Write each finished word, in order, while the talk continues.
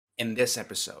in this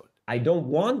episode. I don't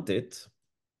want it,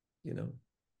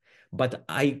 but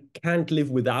I can't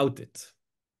live without it.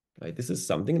 Right? This is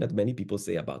something that many people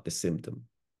say about the symptom.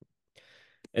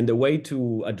 And the way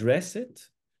to address it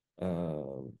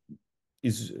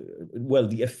is, well,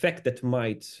 the effect that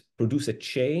might produce a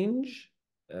change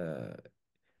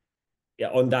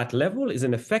on that level is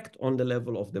an effect on the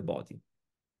level of the body.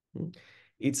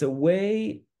 It's a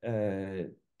way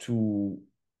to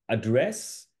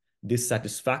address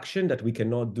dissatisfaction that we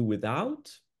cannot do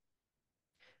without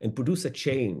and produce a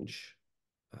change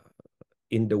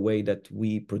in the way that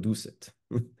we produce it.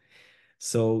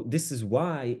 So this is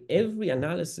why every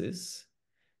analysis,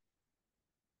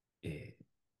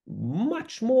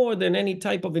 much more than any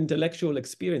type of intellectual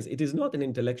experience, it is not an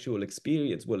intellectual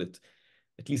experience. Well,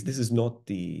 at least this is not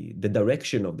the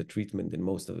direction of the treatment in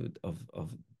most of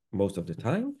the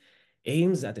time,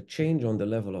 aims at a change on the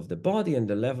level of the body and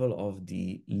the level of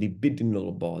the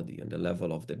libidinal body and the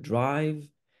level of the drive,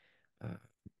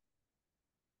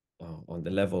 on the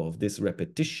level of this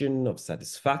repetition of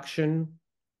satisfaction.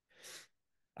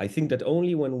 I think that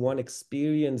only when one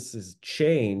experiences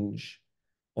change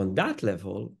on that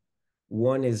level,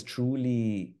 one is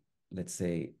truly, let's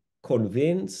say,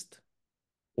 convinced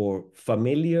or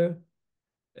familiar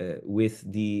with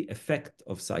the effect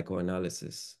of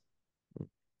psychoanalysis.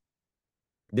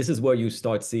 This is where you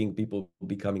start seeing people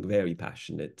becoming very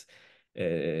passionate,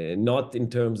 not in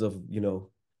terms of,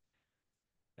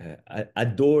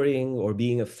 adoring or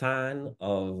being a fan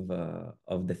of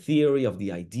the theory, of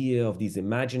the idea, of these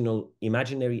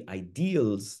imaginary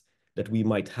ideals that we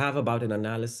might have about an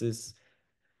analysis.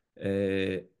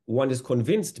 One is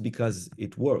convinced because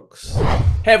it works.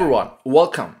 Hey everyone,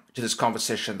 welcome to this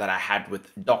conversation that I had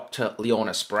with Dr.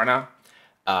 Brenner,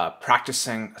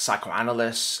 practicing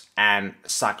psychoanalyst and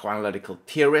psychoanalytical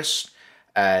theorist.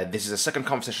 This is the second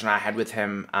conversation I had with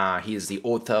him. He is the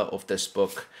author of this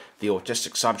book, The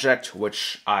Autistic Subject,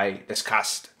 which I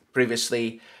discussed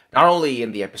previously, not only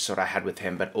in the episode I had with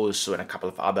him, but also in a couple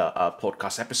of other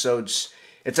podcast episodes.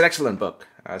 It's an excellent book,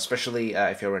 especially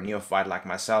if you're a neophyte like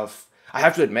myself. I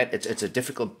have to admit, it's a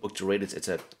difficult book to read. It's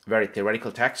a very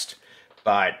theoretical text,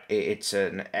 but it's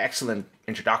an excellent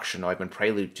introduction or even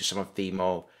prelude to some of the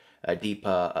more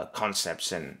deeper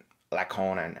concepts in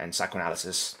Lacan and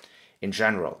psychoanalysis in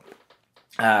general.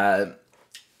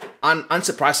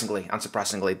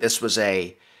 Unsurprisingly, this was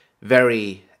a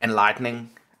very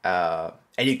enlightening,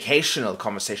 educational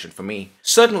conversation for me.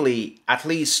 Certainly, at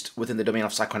least within the domain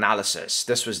of psychoanalysis,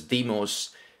 this was the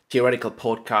most theoretical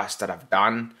podcast that I've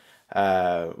done.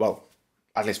 Well,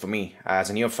 at least for me, as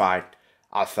a neophyte,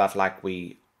 I felt like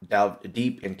we delved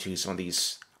deep into some of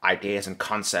these ideas and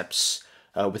concepts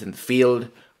within the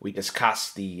field. We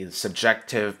discussed the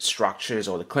subjective structures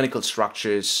or the clinical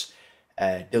structures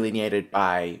delineated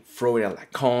by Freud and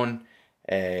Lacan,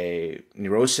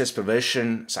 neurosis,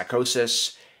 perversion,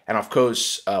 psychosis, and of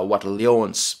course, what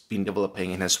Leon's been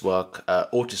developing in his work,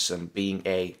 autism being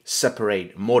a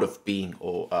separate mode of being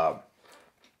or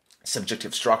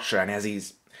subjective structure. And as he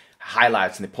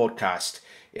highlights in the podcast,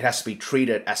 it has to be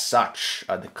treated as such.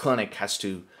 The clinic has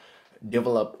to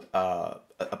develop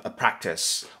a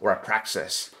practice or a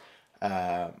praxis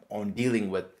on dealing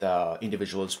with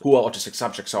individuals who are autistic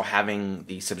subjects or having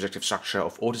the subjective structure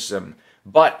of autism.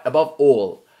 But above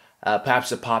all, perhaps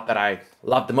the part that I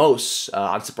love the most,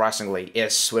 unsurprisingly,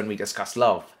 is when we discuss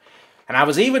love. And I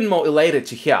was even more elated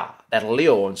to hear that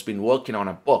Leon's been working on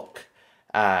a book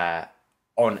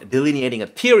on delineating a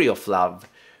theory of love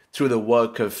through the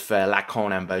work of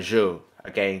Lacan and Badiou,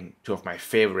 again, two of my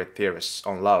favorite theorists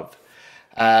on love.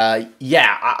 I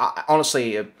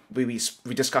honestly, we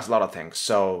discussed a lot of things,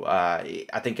 so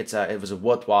I think it was a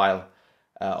worthwhile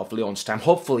of Leon's time.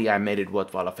 Hopefully, I made it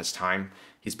worthwhile of his time.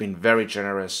 He's been very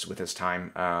generous with his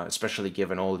time, especially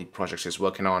given all the projects he's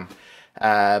working on.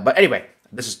 But anyway,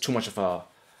 this is too much of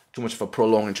a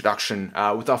prolonged introduction.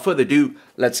 Without further ado,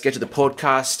 let's get to the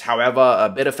podcast. However, a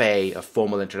bit of a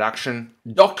formal introduction.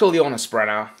 Dr.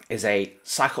 Brenner is a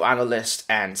psychoanalyst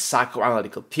and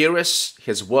psychoanalytical theorist.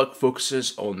 His work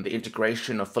focuses on the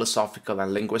integration of philosophical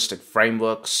and linguistic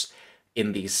frameworks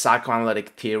in the psychoanalytic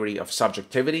theory of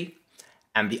subjectivity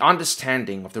and the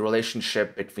understanding of the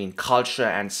relationship between culture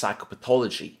and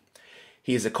psychopathology.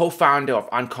 He is a co-founder of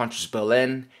Unconscious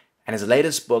Berlin, and his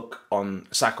latest book on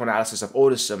psychoanalysis of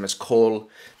autism is called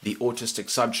The Autistic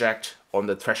Subject on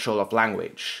the Threshold of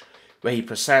Language, where he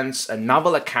presents a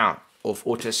novel account of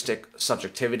autistic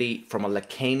subjectivity from a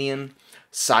Lacanian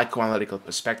psychoanalytical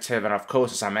perspective. And of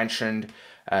course, as I mentioned,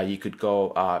 you could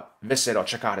go visit or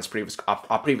check out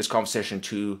our previous conversation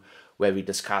too, where we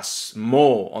discuss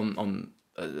more on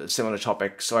a similar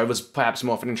topic. So it was perhaps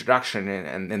more of an introduction,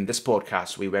 and in this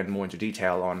podcast, we went more into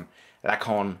detail on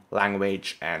Lacan,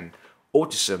 language, and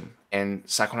autism and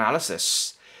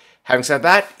psychoanalysis. Having said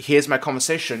that, here's my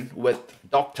conversation with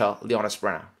Dr. Leonis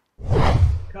Brenner.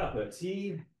 Cup of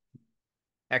tea.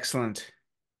 Excellent.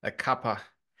 A cuppa.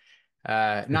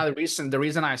 Now the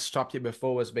reason I stopped you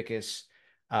before was because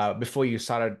before you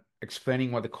started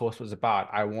explaining what the course was about,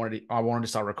 I wanted to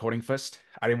start recording first.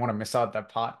 I didn't want to miss out that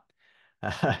part.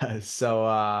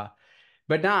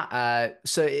 But now,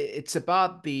 so it's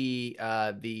about the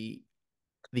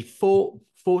four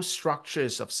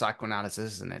structures of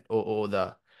psychoanalysis, isn't it? Or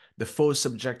the four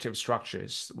subjective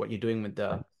structures. What you're doing with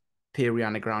the theory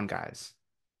underground guys.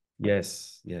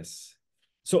 Yes.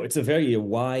 So it's a very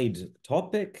wide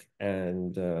topic,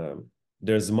 and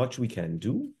there's much we can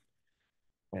do.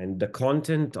 And the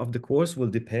content of the course will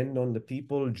depend on the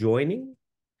people joining.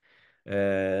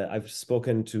 I've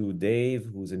spoken to Dave,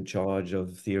 who's in charge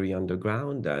of Theory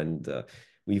Underground, and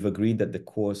we've agreed that the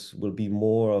course will be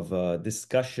more of a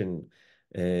discussion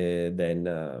than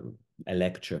a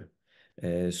lecture.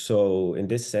 So in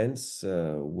this sense,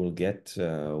 we'll get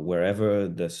wherever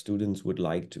the students would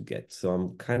like to get. So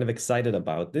I'm kind of excited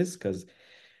about this because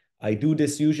I do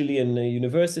this usually in a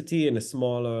university in a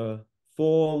smaller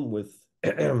form with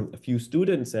a few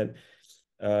students, and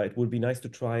it would be nice to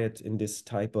try it in this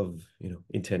type of,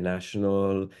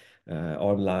 international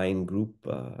online group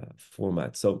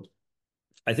format. So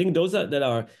I think those that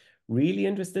are really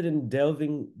interested in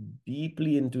delving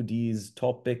deeply into these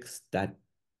topics that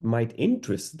might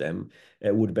interest them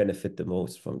would benefit the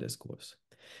most from this course.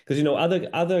 Because,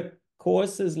 other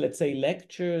courses, let's say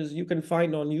lectures, you can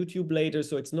find on YouTube later.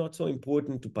 So it's not so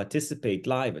important to participate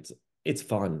live. It's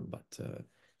fun, but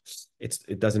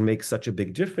it doesn't make such a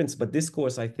big difference. But this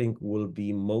course, I think, will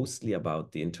be mostly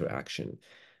about the interaction.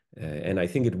 And I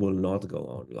think it will not go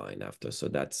online after. So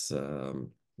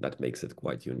that makes it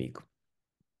quite unique.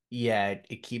 Yeah,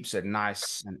 it keeps it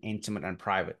nice and intimate and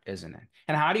private, isn't it?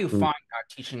 And how do you find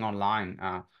teaching online,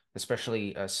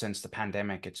 especially since the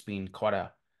pandemic? It's been quite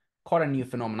a new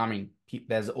phenomenon. I mean,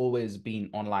 there's always been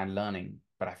online learning,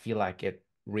 but I feel like it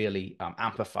really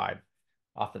amplified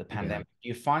after the pandemic. Do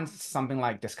you find something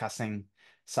like discussing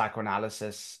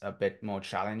psychoanalysis a bit more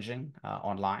challenging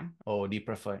online, or do you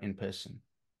prefer in person?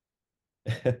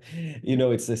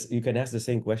 It's this, you can ask the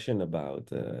same question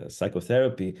about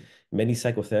psychotherapy. Many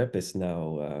psychotherapists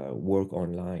now work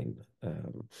online.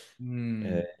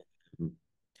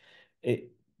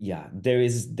 There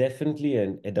is definitely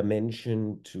a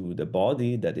dimension to the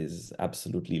body that is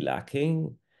absolutely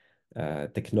lacking.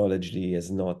 Technology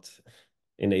has not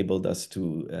enabled us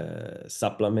to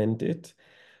supplement it.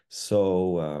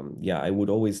 So I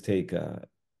would always take a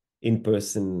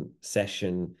in-person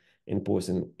session,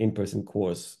 in-person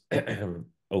course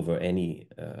over any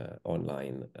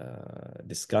online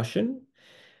discussion.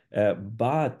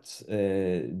 But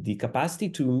the capacity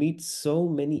to meet so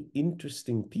many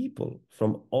interesting people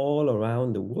from all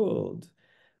around the world,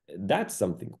 that's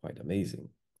something quite amazing.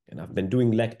 And I've been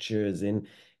doing lectures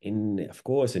of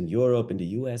course, in Europe, in the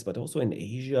US, but also in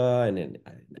Asia and in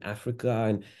Africa.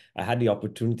 And I had the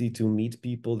opportunity to meet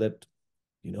people that,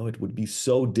 it would be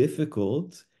so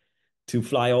difficult to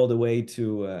fly all the way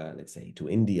to, let's say, to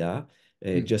India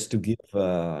just to give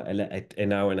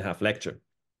an hour and a half lecture.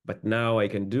 But now I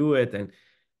can do it. And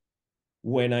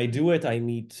when I do it, I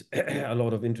meet a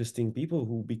lot of interesting people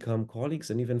who become colleagues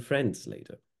and even friends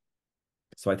later.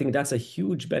 So I think that's a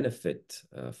huge benefit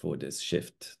for this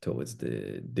shift towards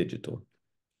the digital.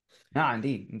 No,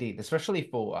 indeed. Especially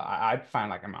for I find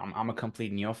like I'm a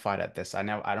complete neophyte at this. I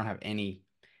don't have any.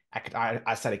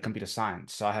 I studied computer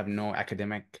science, so I have no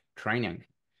academic training,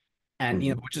 and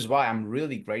which is why I'm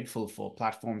really grateful for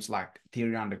platforms like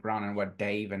Theory Underground and what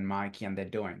Dave and Mikey and they're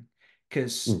doing.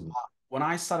 Because when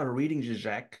I started reading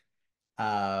Žižek,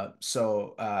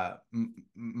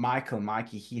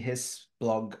 Mikey, his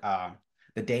blog,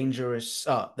 the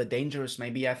dangerous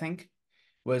maybe I think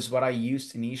was what I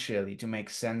used initially to make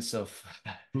sense of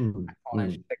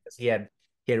because he had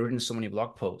written so many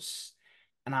blog posts,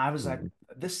 and I was like,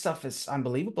 this stuff is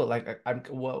unbelievable. Like,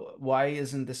 why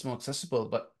isn't this more accessible?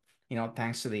 But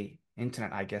thanks to the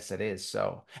internet, I guess it is.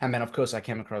 So, and then of course I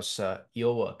came across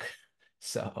your work.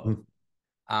 So,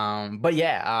 but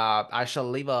yeah, I shall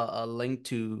leave a link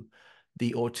to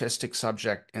the Autistic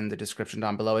Subject in the description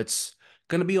down below. It's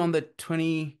going to be on the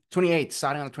 28th,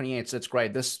 starting on the 28th. So it's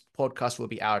great. This podcast will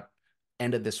be out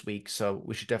end of this week. So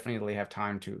we should definitely have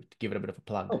time to give it a bit of a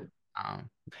plug.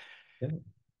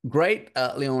 Great,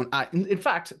 Leon. In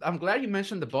fact, I'm glad you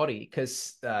mentioned the body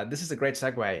because this is a great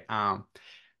segue. I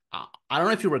don't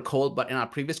know if you recall, but in our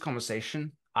previous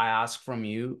conversation, I ask from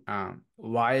you,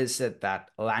 why is it that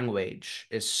language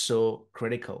is so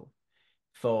critical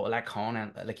for Lacan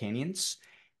and Lacanians?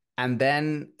 And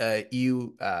then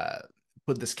you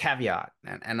put this caveat,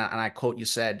 and I quote, you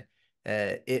said,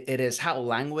 it is how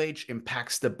language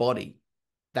impacts the body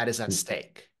that is at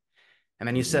stake. And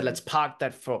then you said, let's park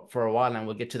that for a while and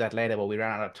we'll get to that later, but we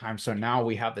ran out of time. So now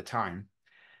we have the time.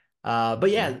 But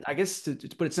yeah, I guess to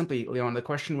put it simply, Leon, the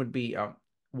question would be,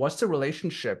 what's the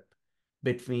relationship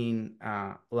between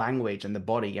language and the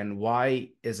body, and why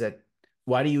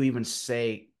do you even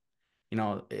say,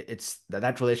 it's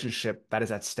that relationship that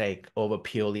is at stake over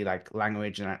purely like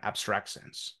language in an abstract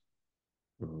sense?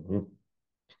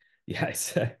 Yeah,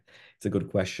 it's a good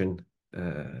question.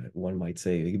 One might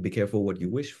say, be careful what you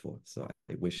wish for. So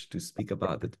I wish to speak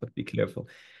about it, but be careful.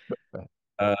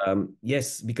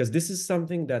 Yes, because this is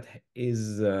something that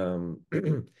is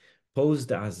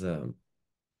posed as a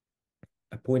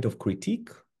point of critique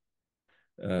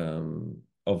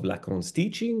of Lacan's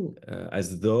teaching,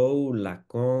 as though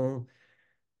Lacan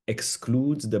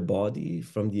excludes the body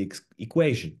from the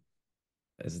equation,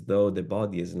 as though the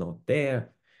body is not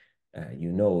there.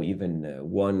 Even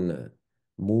one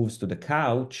moves to the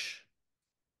couch,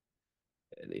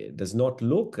 it does not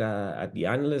look at the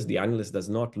analyst does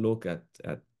not look at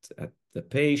the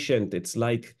patient. It's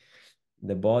like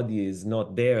the body is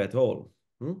not there at all.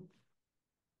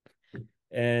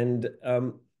 And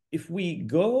if we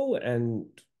go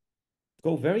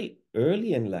very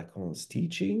early in Lacan's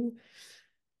teaching,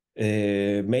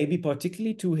 maybe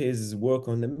particularly to his work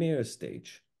on the mirror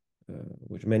stage,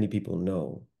 which many people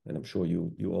know, and I'm sure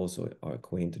you also are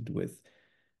acquainted with.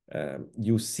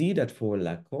 You see that for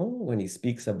Lacan, when he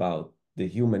speaks about the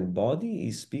human body,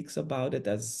 he speaks about it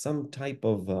as some type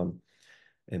of a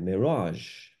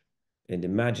mirage, an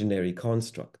imaginary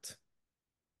construct.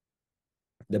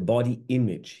 The body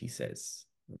image, he says.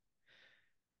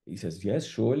 He says, yes,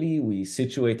 surely we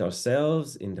situate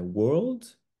ourselves in the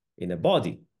world in a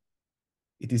body.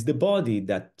 It is the body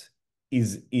that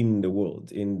is in the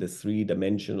world, in the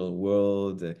three-dimensional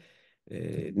world,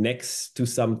 next to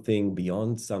something,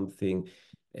 beyond something.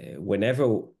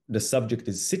 Whenever the subject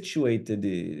is situated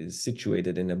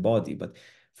in a body. But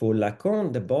for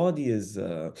Lacan, the body is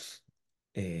an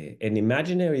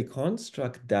imaginary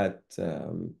construct that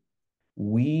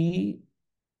we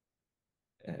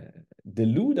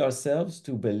delude ourselves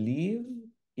to believe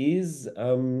is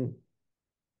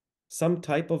some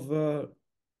type of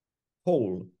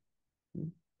whole,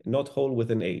 not whole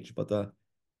with an H, but a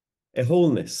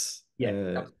wholeness.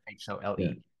 Yeah,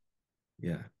 H-O-L-E.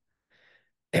 Yeah.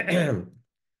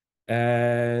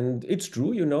 And it's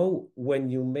true, when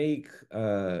you make,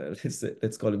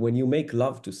 let's call it, when you make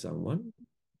love to someone,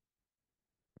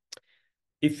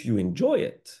 if you enjoy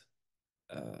it,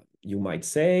 you might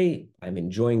say, I'm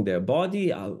enjoying their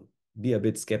body. I'll be a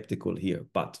bit skeptical here,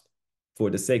 but for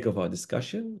the sake of our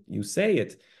discussion, you say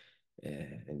it.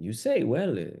 And you say,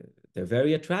 well, they're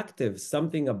very attractive.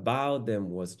 Something about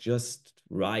them was just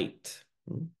right.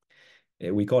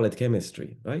 We call it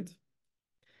chemistry, right?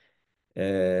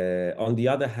 On the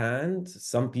other hand,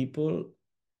 some people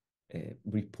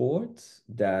report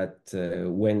that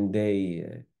when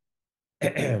they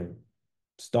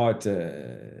start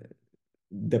the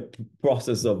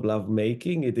process of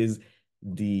lovemaking, it is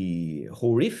the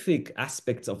horrific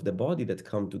aspects of the body that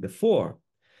come to the fore.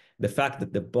 The fact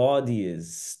that the body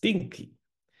is stinky,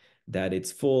 that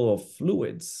it's full of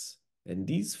fluids, and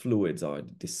these fluids are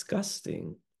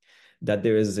disgusting, that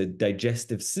there is a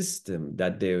digestive system,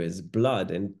 that there is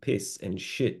blood and piss and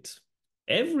shit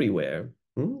everywhere.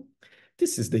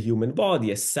 This is the human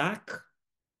body, a sack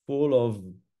full of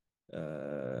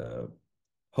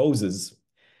hoses,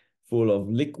 full of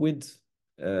liquid,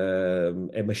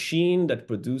 a machine that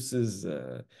produces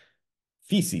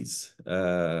feces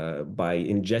by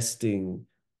ingesting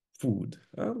food.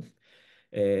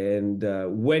 And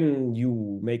when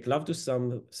you make love to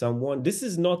someone, this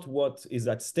is not what is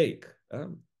at stake.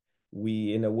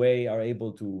 We, in a way, are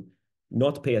able to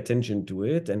not pay attention to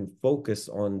it and focus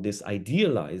on this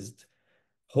idealized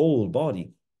whole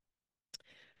body.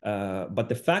 But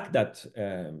the fact that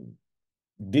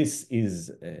this is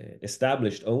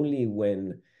established only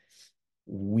when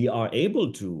we are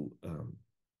able to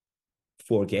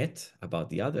forget about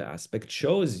the other aspect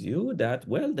shows you that,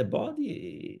 well, the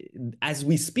body, as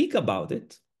we speak about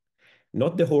it,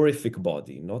 not the horrific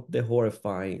body, not the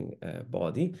horrifying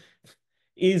body,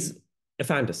 is a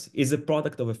fantasy, is a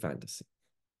product of a fantasy.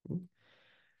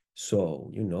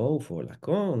 So, for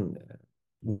Lacan,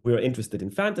 we're interested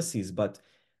in fantasies, but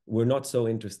we're not so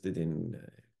interested in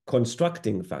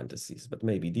constructing fantasies, but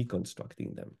maybe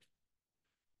deconstructing them.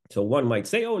 So one might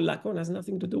say, oh, Lacan has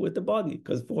nothing to do with the body,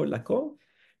 because for Lacan,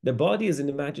 the body is an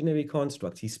imaginary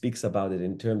construct. He speaks about it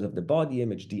in terms of the body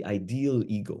image, the ideal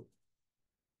ego.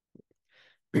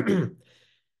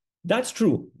 That's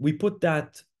true. We put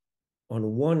that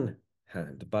on one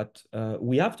hand, but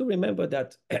we have to remember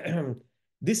that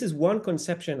this is one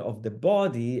conception of the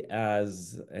body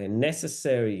as a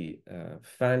necessary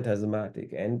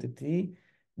phantasmatic entity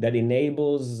that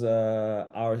enables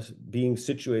our being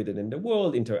situated in the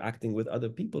world, interacting with other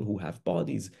people who have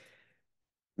bodies,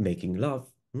 making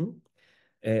love.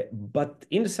 But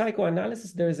in the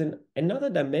psychoanalysis, there is another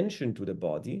dimension to the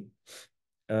body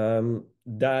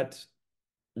that,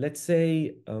 let's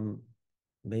say,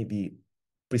 maybe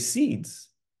precedes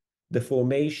the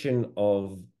formation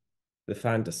of the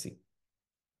fantasy.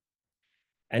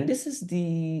 And this is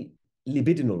the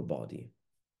libidinal body,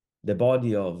 the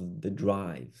body of the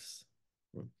drives.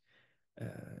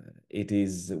 It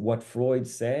is what Freud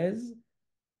says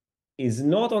is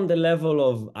not on the level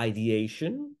of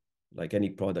ideation, like any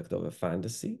product of a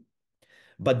fantasy,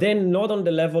 but then not on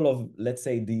the level of, let's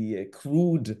say, the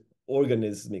crude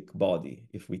organismic body,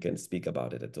 if we can speak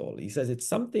about it at all. He says it's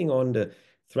something on the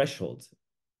threshold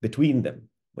between them.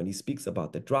 When he speaks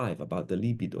about the drive, about the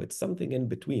libido, it's something in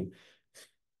between.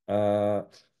 And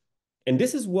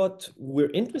this is what we're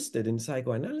interested in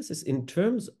psychoanalysis in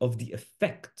terms of the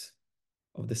effect,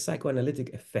 of the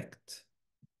psychoanalytic effect,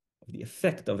 of the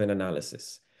effect of an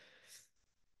analysis.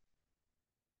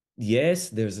 Yes,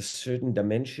 there's a certain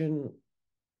dimension,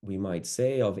 we might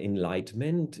say, of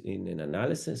enlightenment in an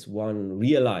analysis. One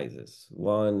realizes,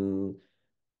 one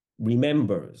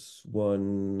remembers,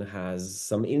 one has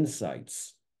some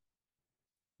insights.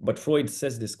 But Freud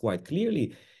says this quite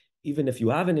clearly. Even if you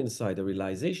have an insight, a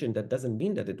realization, that doesn't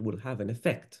mean that it will have an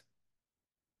effect.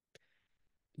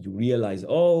 You realize,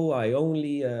 oh, I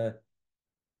only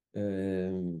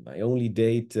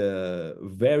date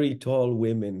very tall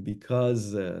women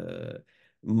because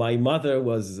my mother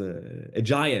was a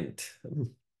giant.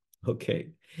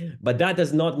 Okay. But that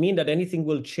does not mean that anything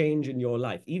will change in your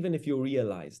life, even if you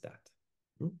realize that.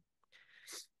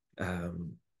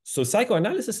 So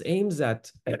psychoanalysis aims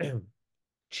at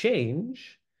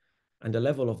change on the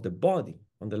level of the body,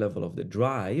 on the level of the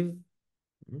drive.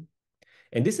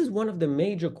 And this is one of the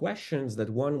major questions that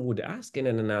one would ask in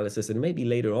an analysis, and maybe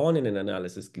later on in an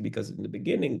analysis, because in the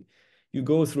beginning, you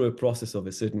go through a process of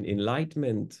a certain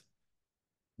enlightenment,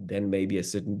 then maybe a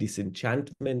certain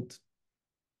disenchantment.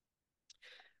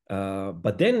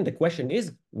 But then the question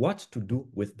is, what to do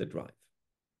with the drive?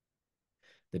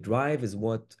 The drive is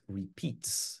what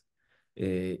repeats.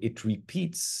 It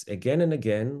repeats again and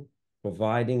again,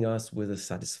 providing us with a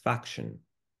satisfaction.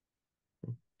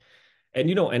 And,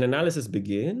 an analysis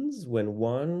begins when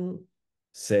one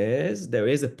says there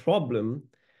is a problem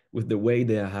with the way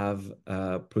they have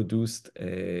produced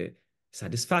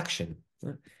satisfaction.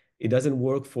 It doesn't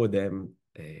work for them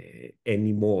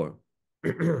anymore.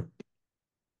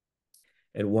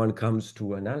 And one comes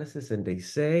to analysis and they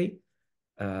say,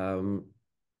 I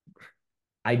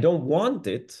don't want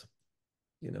it,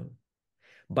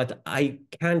 but I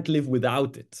can't live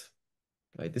without it.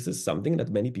 Right? This is something that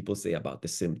many people say about the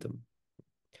symptom.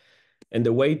 And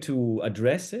the way to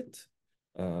address it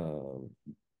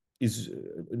is,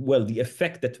 well, the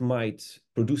effect that might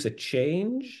produce a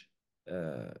change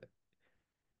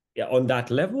on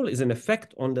that level is an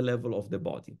effect on the level of the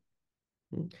body.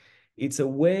 It's a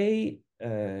way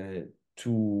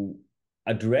to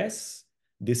address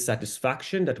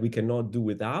dissatisfaction that we cannot do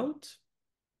without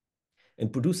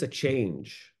and produce a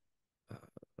change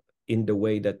in the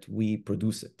way that we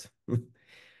produce it.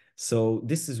 So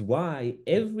this is why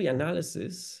every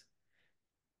analysis,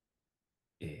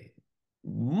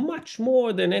 much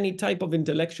more than any type of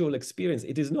intellectual experience,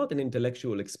 it is not an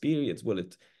intellectual experience. Well,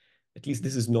 at least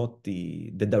this is not the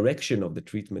direction of the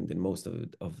treatment in most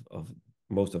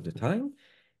of the time,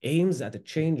 aims at a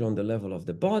change on the level of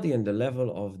the body and the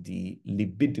level of the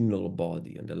libidinal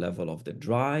body and the level of the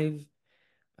drive,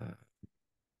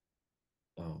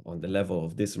 on the level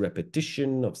of this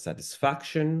repetition of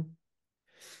satisfaction.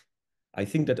 I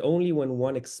think that only when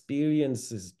one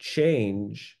experiences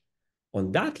change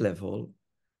on that level,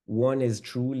 one is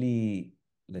truly,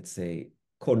 let's say,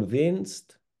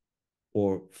 convinced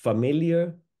or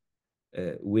familiar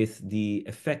with the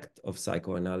effect of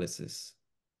psychoanalysis.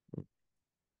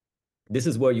 This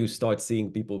is where you start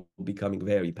seeing people becoming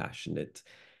very passionate,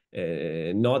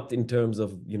 not in terms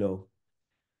of,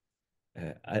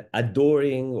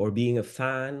 adoring or being a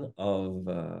fan of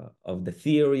the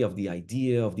theory, of the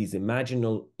idea, of these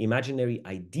imaginary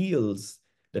ideals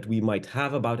that we might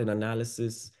have about an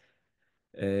analysis,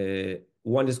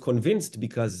 one is convinced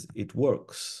because it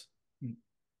works.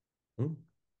 Hmm?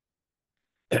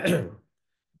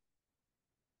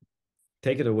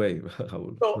 Take it away,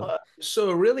 Rahul. So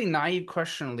a really naive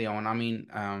question, Leon. I mean,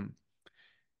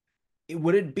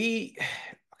 would it be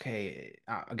okay?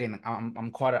 Again, I'm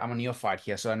a neophyte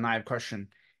here, so a naive question.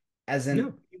 As in, Yeah.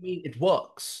 you mean it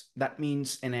works? That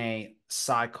means in a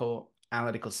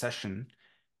psychoanalytical session,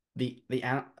 the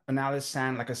analyst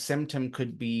saying like a symptom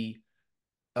could be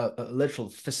a literal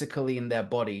physically in their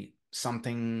body,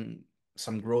 something,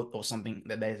 some growth or something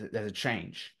that there's a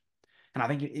change. And I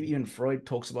think even Freud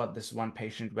talks about this one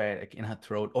patient where like in her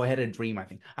throat, or had a dream, I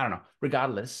think. I don't know.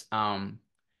 Regardless, and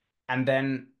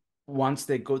then once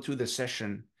they go through the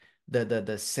session,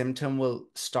 the symptom will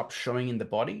stop showing in the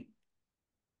body.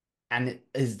 And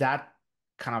is that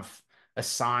kind of a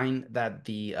sign that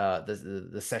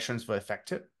the sessions were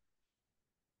effective?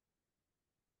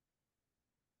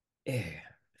 Yeah.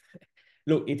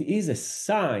 Look, it is a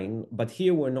sign, but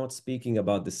here we're not speaking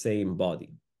about the same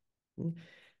body.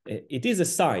 It is a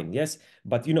sign, yes,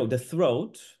 but you know, the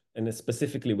throat, and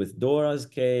specifically with Dora's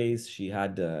case, she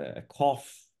had a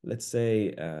cough, let's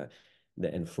say,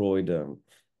 and Freud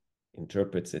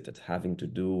interprets it as having to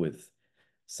do with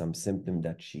some symptom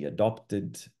that she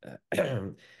adopted.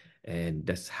 And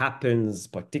this happens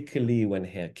particularly when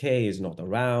Herr K is not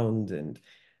around. And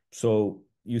so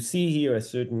you see here a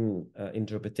certain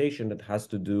interpretation that has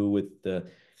to do with the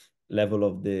level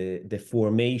of the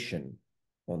formation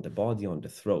on the body, on the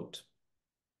throat.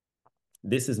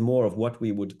 This is more of what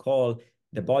we would call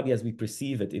the body as we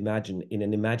perceive it, imagine in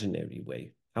an imaginary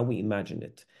way, how we imagine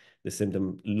it. The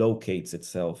symptom locates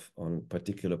itself on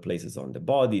particular places on the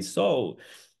body. So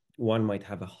one might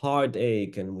have a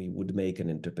heartache, and we would make an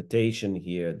interpretation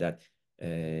here that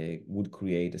would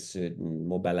create a certain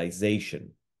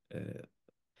mobilization.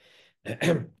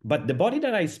 But the body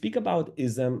that I speak about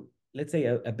is, let's say,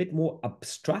 a bit more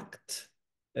abstract.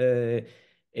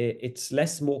 It's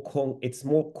less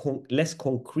less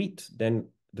concrete than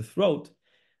the throat.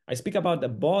 I speak about a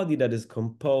body that is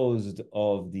composed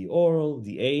of the oral,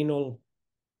 the anal,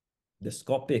 the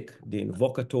scopic, the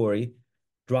invocatory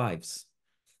drives.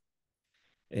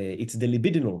 It's the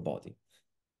libidinal body.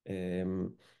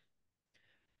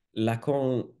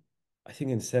 Lacan, I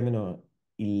think in seminar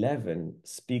 11,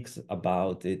 speaks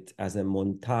about it as a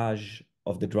montage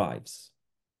of the drives.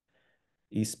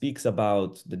 He speaks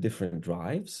about the different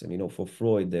drives. And, you know, for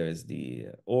Freud, there's the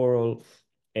oral,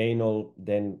 anal,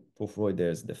 then for Freud,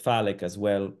 there's the phallic as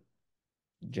well,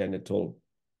 genital,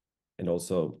 and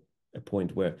also a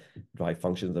point where drive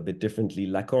functions a bit differently.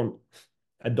 Lacan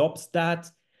adopts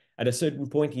that. At a certain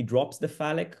point, he drops the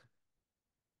phallic.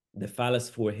 The phallus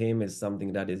for him is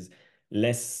something that is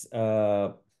less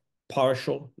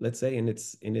partial, let's say, in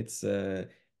its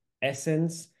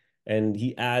essence, and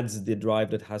he adds the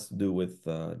drive that has to do with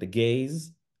the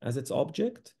gaze as its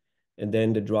object, and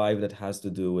then the drive that has to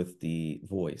do with the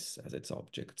voice as its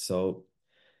object. So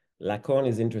Lacan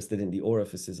is interested in the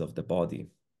orifices of the body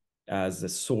as the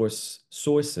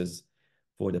sources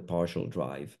for the partial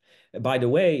drive. By the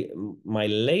way, my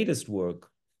latest work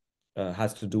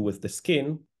has to do with the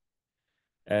skin,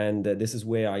 and this is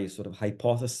where I sort of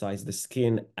hypothesize the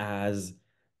skin as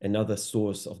another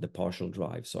source of the partial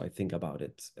drive. So I think about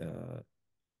it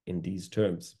in these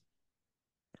terms.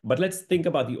 But let's think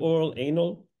about the oral,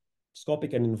 anal,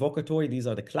 scopic, and invocatory. These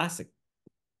are the classic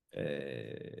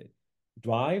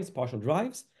drives, partial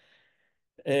drives.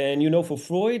 And, you know, for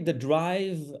Freud, the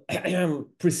drive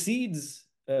precedes,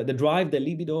 the drive, the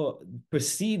libido,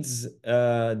 precedes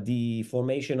the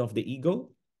formation of the ego.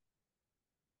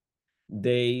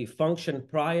 They function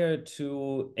prior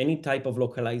to any type of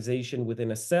localization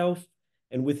within a self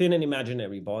and within an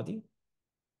imaginary body.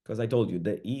 Because I told you,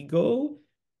 the ego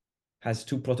has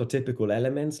two prototypical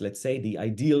elements. Let's say the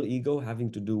ideal ego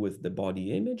having to do with the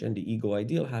body image, and the ego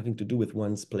ideal having to do with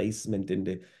one's placement in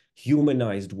the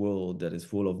humanized world that is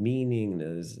full of meaning.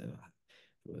 There's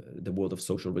the world of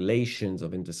social relations,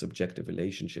 of intersubjective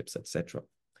relationships, etc.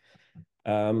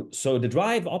 So the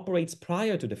drive operates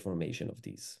prior to the formation of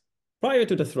these. Prior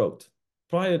to the throat,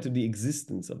 prior to the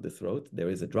existence of the throat, there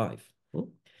is a drive.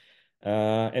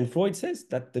 And Freud says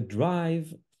that the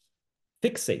drive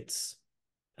fixates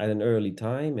at an early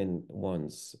time in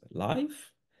one's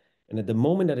life. And at the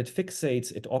moment that it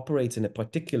fixates, it operates in a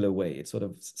particular way. It's sort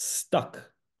of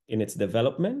stuck in its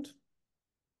development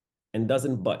and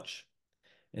doesn't budge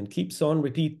and keeps on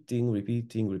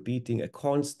repeating, a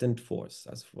constant force,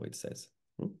 as Freud says.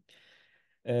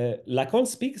 Lacan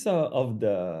speaks of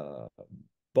the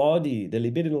body, the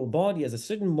libidinal body, as a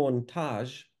certain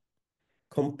montage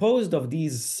composed of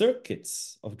these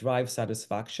circuits of drive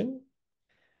satisfaction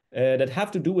that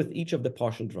have to do with each of the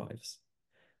partial drives.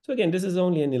 So again, this is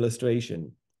only an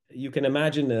illustration. You can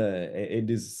imagine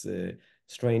this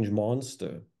strange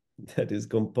monster that is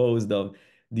composed of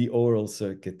the oral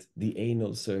circuit, the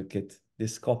anal circuit, the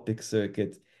scopic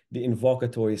circuit, the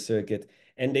invocatory circuit,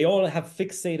 and they all have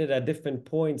fixated at different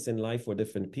points in life for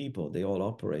different people. They all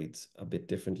operate a bit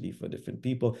differently for different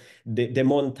people. The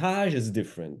montage is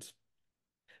different.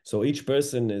 So each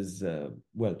person is,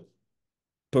 well,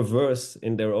 perverse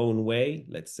in their own way,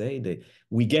 let's say.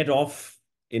 We get off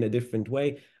in a different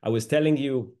way. I was telling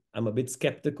you, I'm a bit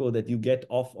skeptical that you get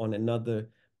off on another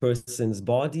person's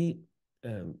body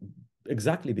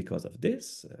exactly because of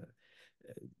this.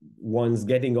 One's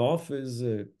getting off is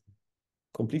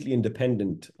completely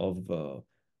independent of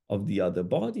the other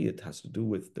body. It has to do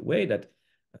with the way that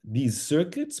these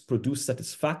circuits produce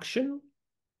satisfaction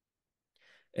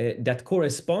that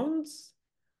corresponds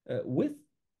with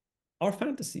our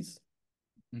fantasies.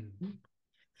 Mm-hmm.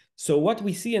 So what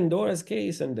we see in Dora's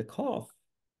case and the cough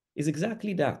is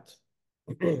exactly that.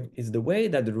 Is the way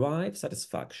that drive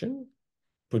satisfaction,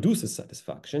 produces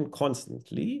satisfaction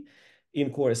constantly in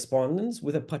correspondence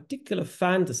with a particular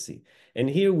fantasy. And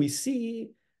here we see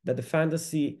that the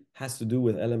fantasy has to do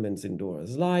with elements in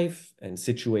Dora's life and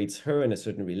situates her in a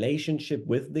certain relationship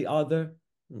with the other.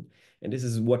 And this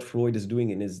is what Freud is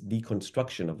doing in his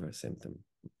deconstruction of her symptom.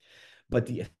 But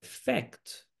the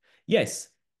effect, yes,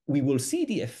 we will see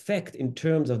the effect in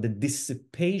terms of the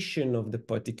dissipation of the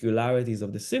particularities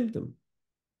of the symptom.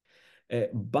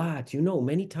 But,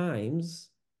 many times,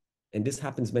 and this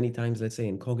happens many times, let's say,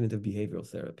 in cognitive behavioral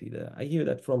therapy, I hear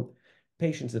that from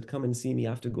patients that come and see me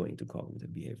after going to cognitive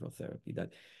behavioral therapy,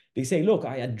 that they say, look,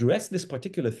 I addressed this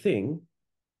particular thing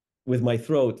with my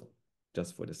throat,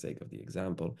 just for the sake of the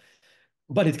example,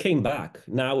 but it came back.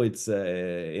 Now it's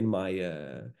in my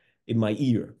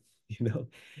ear,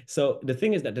 So the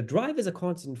thing is that the drive is a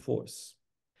constant force.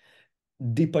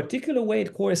 The particular way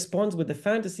it corresponds with the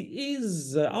fantasy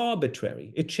is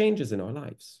arbitrary. It changes in our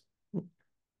lives.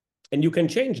 And you can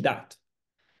change that.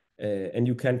 And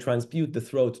you can transmute the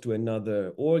throat to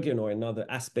another organ or another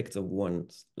aspect of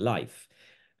one's life.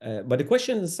 But the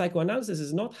question in psychoanalysis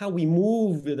is not how we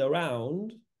move it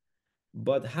around,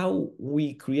 but how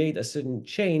we create a certain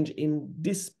change in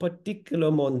this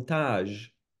particular montage.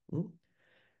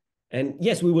 And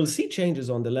yes, we will see changes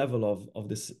on the level of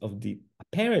the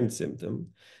apparent symptom,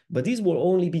 but these will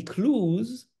only be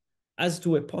clues as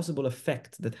to a possible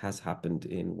effect that has happened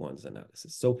in one's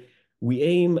analysis. So we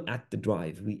aim at the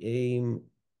drive. We aim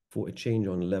for a change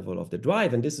on the level of the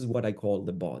drive, and this is what I call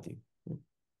the body.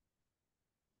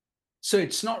 So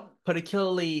it's not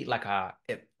particularly like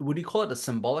would you call it a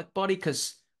symbolic body?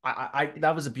 Because I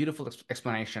that was a beautiful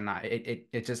explanation.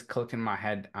 It just clicked in my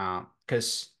head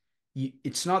because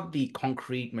it's not the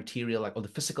concrete material or the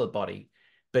physical body,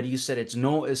 but you said is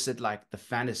it like the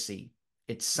fantasy?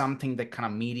 It's something that kind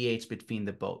of mediates between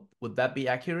the both. Would that be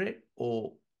accurate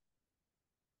or?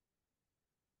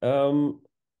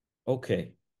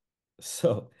 Okay.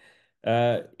 So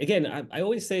again, I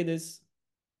always say this.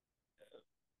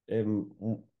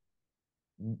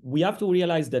 We have to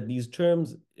realize that these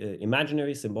terms,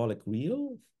 imaginary, symbolic,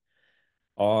 real,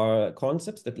 are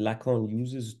concepts that Lacan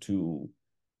uses to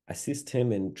assist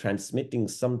him in transmitting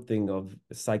something of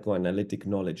psychoanalytic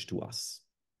knowledge to us.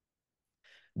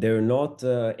 They're not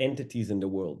entities in the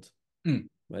world,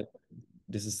 right?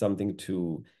 This is something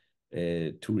to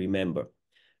remember.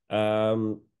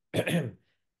 And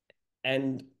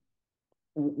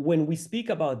when we speak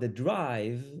about the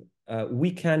drive,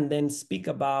 we can then speak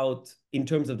about, in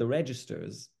terms of the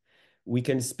registers, we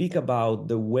can speak about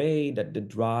the way that the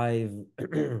drive,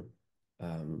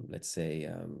 let's say,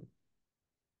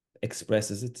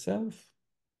 expresses itself,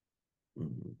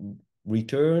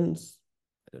 returns,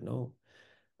 I don't know.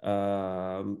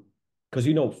 Because,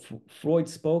 Freud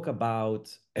spoke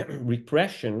about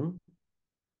repression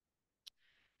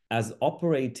as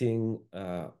operating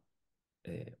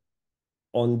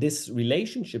on this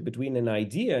relationship between an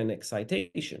idea and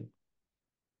excitation,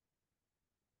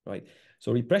 right?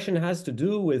 So repression has to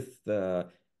do with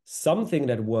something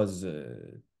that was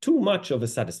too much of a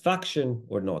satisfaction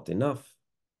or not enough,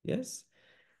 yes?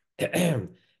 And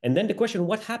then the question,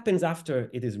 what happens after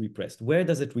it is repressed? Where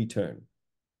does it return?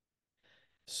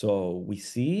 So we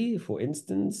see, for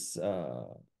instance,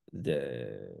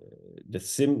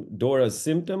 Dora's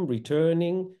symptom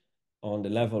returning on the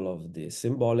level of the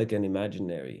symbolic and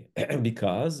imaginary,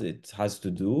 because it has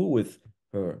to do with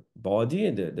her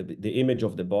body, the image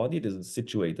of the body that is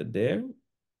situated there.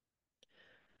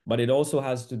 But it also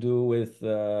has to do with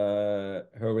her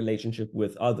relationship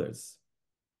with others.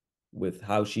 with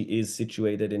how she is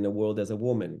situated in the world as a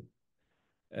woman.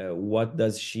 What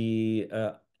does she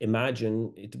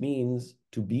imagine it means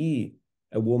to be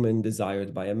a woman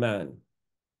desired by a man?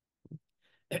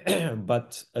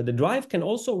 But the drive can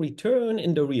also return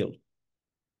in the real.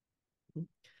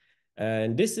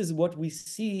 And this is what we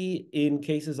see in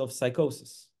cases of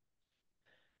psychosis.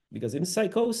 Because in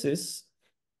psychosis,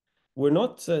 we're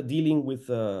not dealing with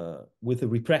a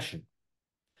repression.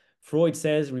 Freud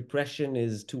says repression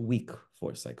is too weak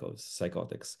for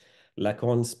psychotics.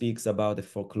 Lacan speaks about a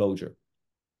foreclosure.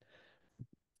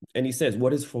 And he says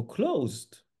what is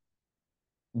foreclosed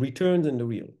returns in the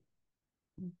real.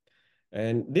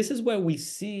 And this is where we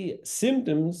see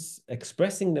symptoms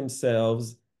expressing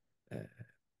themselves,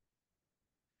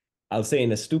 I'll say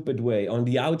in a stupid way, on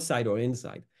the outside or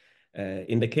inside.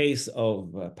 In the case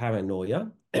of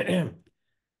paranoia,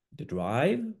 the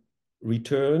drive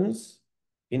returns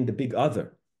in the big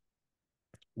other,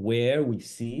 where we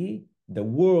see the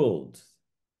world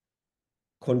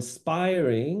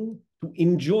conspiring to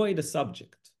enjoy the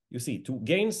subject. You see, to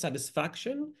gain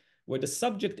satisfaction, where the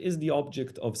subject is the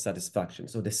object of satisfaction.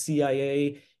 So the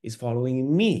CIA is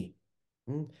following me.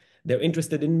 They're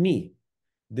interested in me.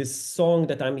 This song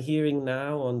that I'm hearing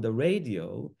now on the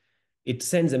radio, it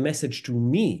sends a message to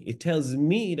me. It tells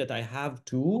me that I have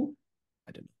to,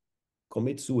 I don't know,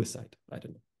 commit suicide. I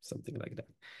don't know, something like that.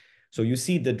 So you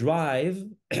see the drive,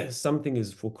 something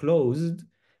is foreclosed,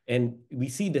 and we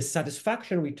see the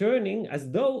satisfaction returning as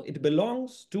though it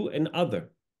belongs to an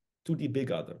other, to the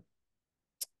big other.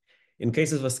 In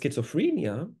cases of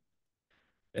schizophrenia,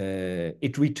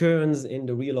 it returns in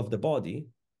the real of the body,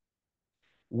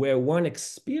 where one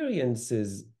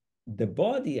experiences the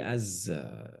body as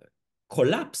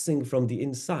collapsing from the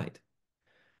inside.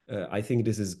 I think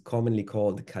this is commonly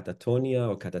called catatonia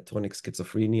or catatonic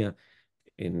schizophrenia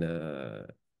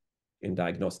in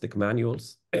diagnostic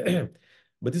manuals.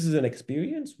 But this is an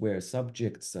experience where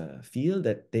subjects feel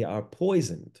that they are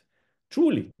poisoned,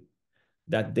 truly,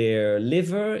 that their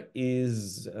liver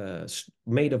is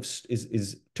made of,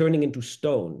 is turning into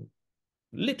stone,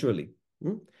 literally.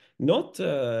 Not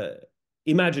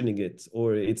imagining it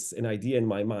or it's an idea in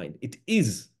my mind. It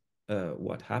is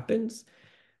what happens.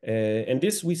 And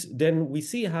this then we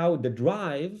see how the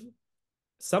drive,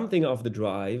 something of the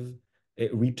drive,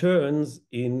 returns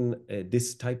in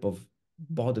this type of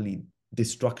bodily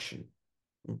destruction.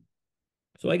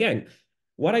 So again,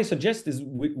 what I suggest is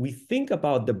we think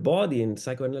about the body in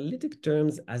psychoanalytic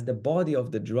terms as the body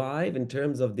of the drive, in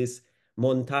terms of this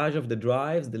montage of the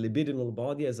drives, the libidinal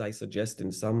body, as I suggest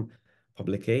in some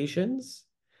publications.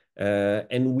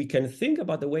 And we can think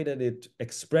about the way that it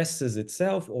expresses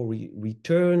itself or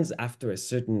returns after a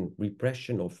certain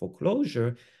repression or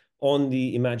foreclosure on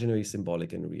the imaginary,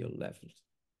 symbolic, and real levels.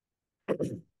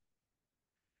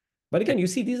 But again, you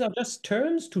see, these are just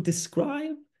terms to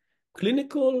describe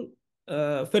clinical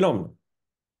phenomena.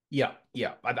 Yeah.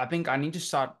 I think I need to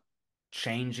start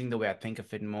changing the way I think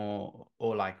of it more,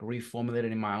 or like reformulate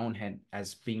it in my own head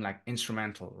as being like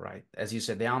instrumental, right? As you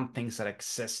said, there aren't things that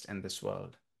exist in this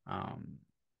world,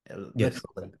 Yes.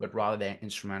 literally, but rather they're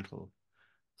instrumental.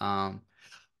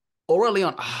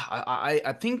 Aurelian,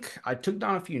 I think I took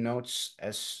down a few notes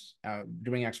as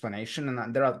during explanation,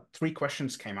 and there are 3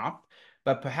 questions came up,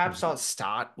 but perhaps I'll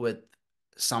start with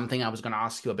something I was going to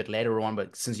ask you a bit later on,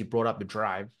 but since you brought up the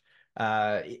drive,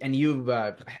 and you've,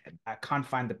 I can't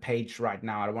find the page right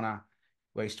now. I don't want to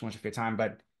waste too much of your time,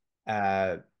 but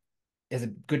there's a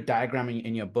good diagram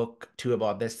in your book too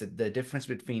about this, the difference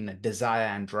between desire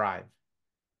and drive.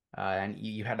 And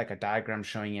you had like a diagram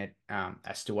showing it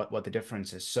as to what the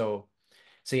difference is. So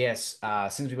yes,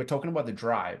 since we were talking about the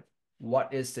drive,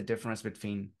 what is the difference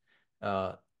between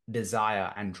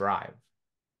desire and drive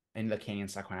in Lacanian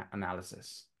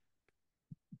psychoanalysis?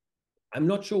 I'm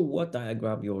not sure what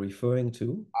diagram you're referring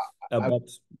to, but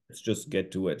let's just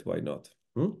get to it. Why not?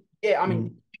 Yeah, I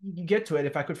mean, you get to it.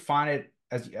 If I could find it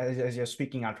as you're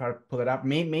speaking, I'll try to pull it up.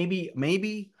 Maybe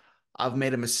I've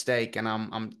made a mistake and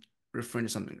I'm referring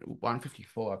to something.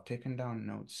 154. I've taken down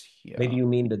notes here. Maybe you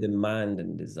mean the demand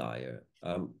and desire.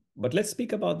 But let's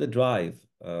speak about the drive.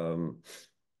 You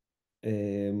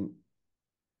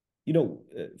know,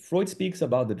 Freud speaks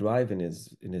about the drive in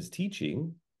his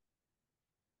teaching,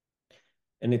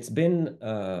 and it's been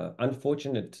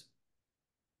unfortunate.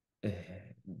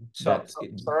 Sorry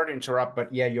to interrupt,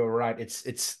 but yeah, you're right.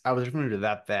 It's. I was referring to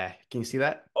that there. Can you see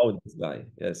that? Oh, this guy,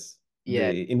 yes.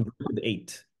 Yeah. The inverted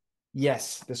 8.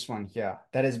 Yes, this one here.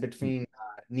 That is between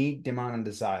need, demand, and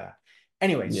desire.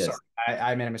 Anyway, Yes. sorry,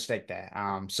 I made a mistake there.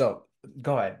 So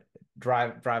go ahead.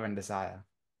 Drive and desire.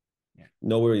 Yeah.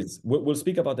 No worries. We'll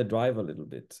speak about the drive a little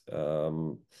bit.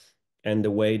 and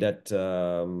the way that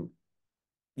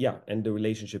yeah, and the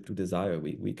relationship to desire.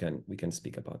 We can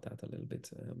speak about that a little bit.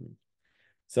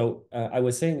 So I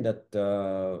was saying that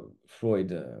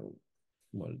Freud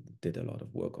well did a lot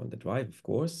of work on the drive, of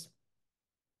course,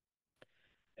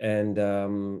 and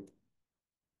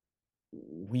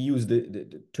we use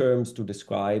the terms to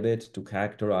describe it, to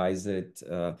characterize it.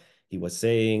 He was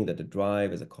saying that the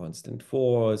drive is a constant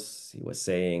force. He was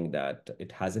saying that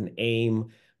it has an aim,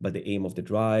 but the aim of the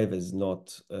drive is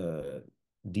not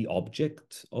the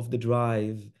object of the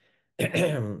drive.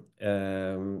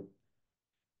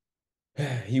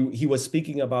 He was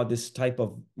speaking about this type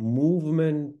of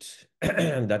movement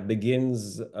that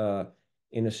begins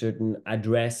in a certain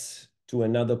address to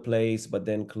another place, but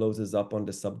then closes up on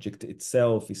the subject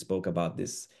itself. He spoke about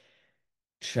this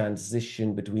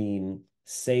transition between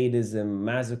sadism,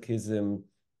 masochism,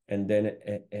 and then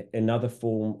another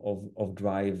form of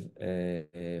drive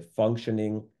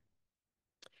functioning.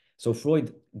 So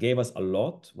Freud gave us a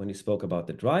lot when he spoke about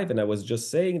the drive, and I was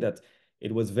just saying that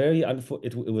it was very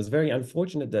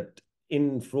unfortunate that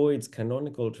in Freud's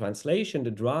canonical translation,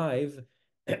 the drive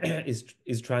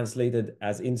is translated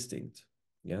as instinct.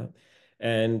 Yeah.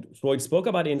 And Freud spoke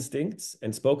about instincts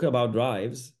and spoke about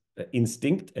drives,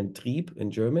 instinct and Trieb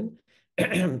in German.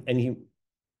 And he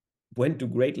went to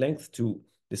great lengths to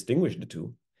distinguish the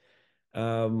two.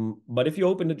 But if you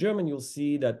open the German, you'll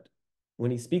see that when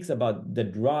he speaks about the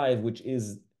drive, which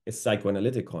is a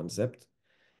psychoanalytic concept,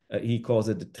 he calls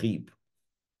it the Trieb.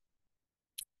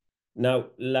 Now,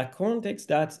 Lacan takes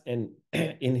that, and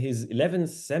in his 11th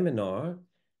seminar,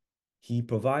 he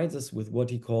provides us with what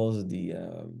he calls the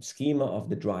schema of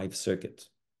the drive circuit.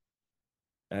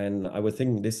 And I would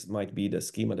think this might be the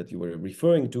schema that you were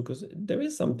referring to, because there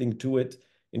is something to it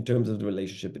in terms of the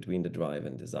relationship between the drive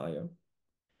and desire.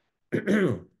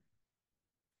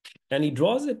 And he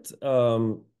draws it,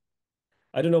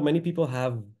 I don't know, many people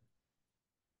have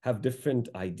different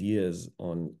ideas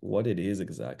on what it is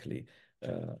exactly.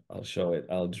 I'll show it.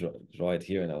 I'll draw it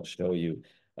here and I'll show you.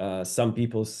 Some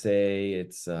people say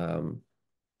it's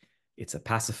a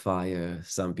pacifier.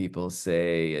 Some people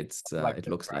say it's it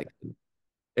looks like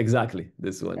exactly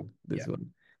this one. This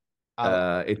one.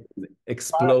 It's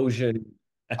explosion,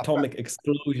 atomic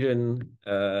explosion.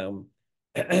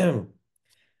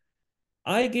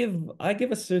 I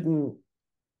give a certain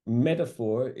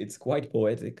metaphor. It's quite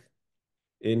poetic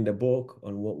in the book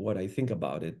on what I think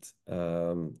about it.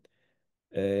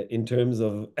 In terms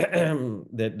of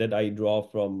that I draw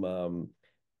from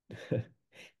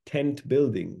tent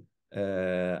building.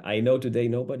 I know today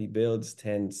nobody builds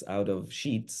tents out of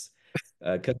sheets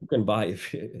because you can buy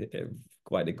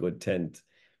quite a good tent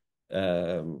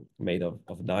made of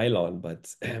nylon.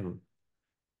 But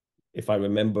if I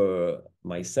remember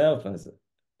myself as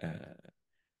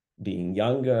being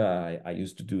younger, I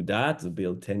used to do that, to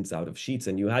build tents out of sheets,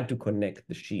 and you had to connect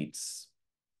the sheets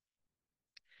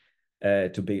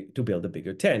to build a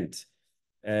bigger tent.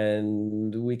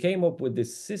 And we came up with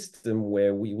this system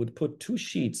where we would put two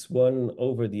sheets, one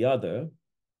over the other.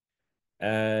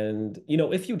 And, you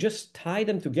know, if you just tie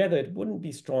them together, it wouldn't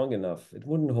be strong enough. It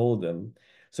wouldn't hold them.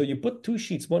 So you put two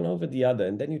sheets, one over the other,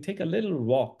 and then you take a little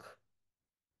rock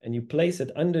and you place it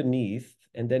underneath,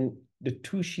 and then the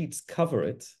two sheets cover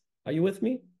it. Are you with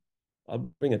me?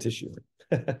 I'll bring a tissue.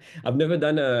 I've never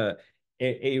done a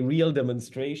real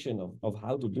demonstration of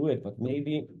how to do it, but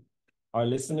maybe our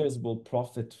listeners will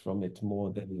profit from it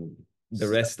more than the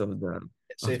rest of the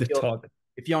talk.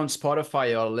 If you're on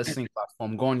Spotify or listening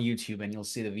platform, go on YouTube and you'll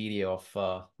see the video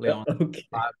of Leon's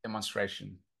live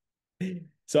demonstration.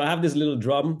 So I have this little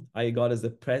drum I got as a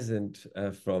present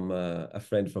from a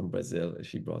friend from Brazil.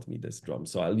 She brought me this drum,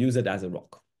 so I'll use it as a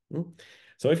rock.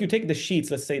 So if you take the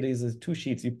sheets, let's say there's two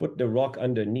sheets, you put the rock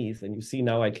underneath, and you see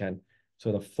now I can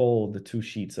sort of fold the two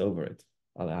sheets over it.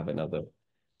 I'll have another.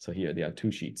 So here there are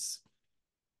two sheets.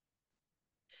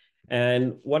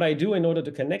 And what I do in order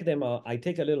to connect them, I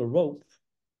take a little rope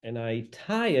and I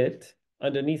tie it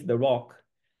underneath the rock.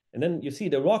 And then you see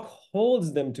the rock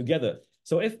holds them together.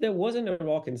 So if there wasn't a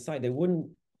rock inside, they wouldn't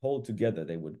hold together.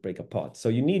 They would break apart. So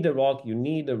you need the rock, you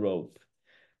need the rope.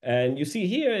 And you see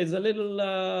here is a little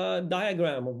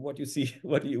diagram of what you see,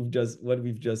 what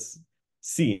we've just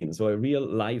seen. So a real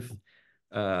life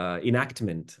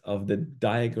enactment of the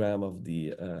diagram of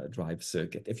the drive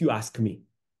circuit, if you ask me.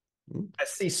 I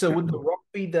see. So would the rock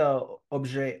be the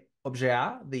objet?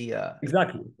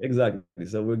 Exactly.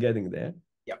 So we're getting there.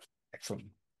 Yep. Excellent.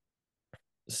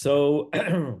 So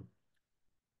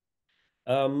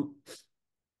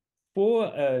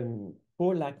for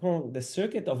Lacan, the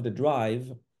circuit of the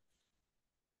drive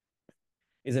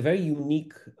is a very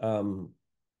unique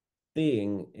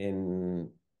thing in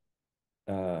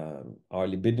our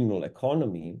libidinal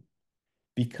economy,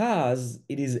 because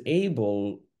it is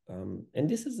able, and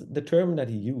this is the term that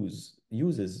he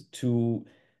uses to,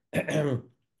 I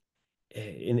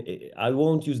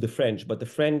won't use the French, but the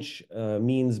French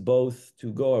means both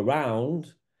to go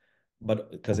around,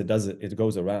 but because it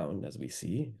goes around, as we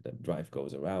see, the drive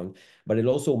goes around, but it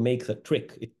also makes a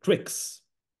trick. It tricks.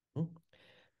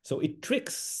 So it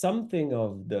tricks something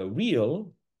of the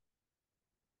real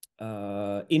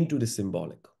into the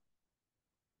symbolic.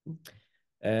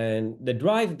 And the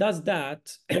drive does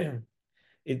that.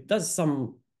 It does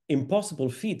some impossible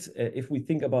feats if we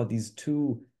think about these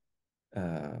two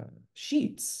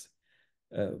sheets.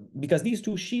 Because these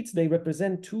two sheets, they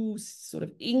represent two sort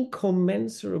of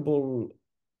incommensurable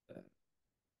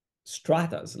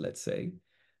stratas, let's say,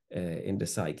 in the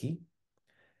psyche.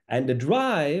 And the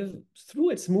drive, through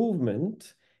its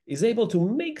movement, is able to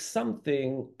make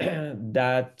something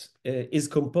that is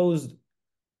composed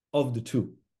of the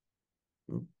two.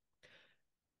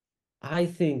 I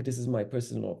think, this is my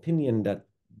personal opinion, that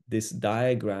this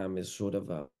diagram is sort of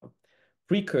a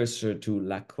precursor to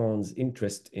Lacan's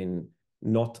interest in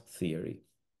knot theory,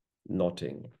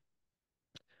 knotting.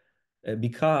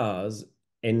 Because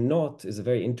a knot is a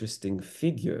very interesting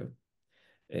figure.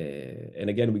 And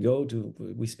again,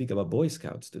 we speak about Boy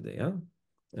Scouts today, huh?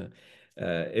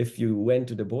 If you went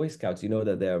to the Boy Scouts, you know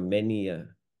that there are many,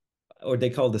 or they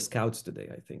call the Scouts today,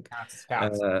 I think.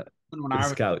 Scouts. When I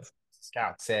was Scouts.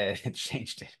 Scouts, it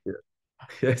changed it. Yeah.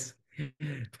 Yes,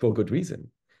 for good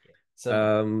reason.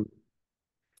 So,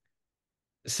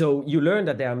 so you learn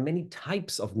that there are many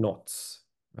types of knots,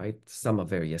 right? Some are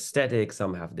very aesthetic,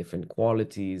 some have different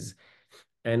qualities.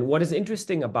 And what is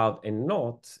interesting about a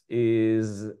knot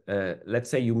is, let's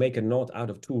say you make a knot out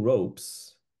of two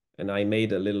ropes, and I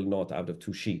made a little knot out of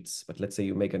two sheets, but let's say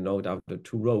you make a knot out of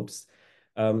two ropes.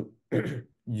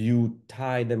 You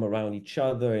tie them around each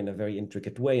other in a very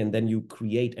intricate way, and then you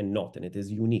create a knot, and it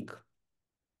is unique.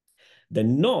 The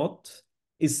knot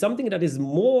is something that is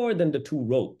more than the two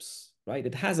ropes, right?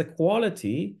 It has a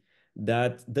quality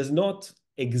that does not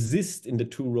exist in the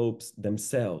two ropes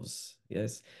themselves,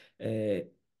 yes?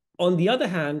 On the other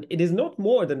hand, it is not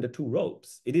more than the two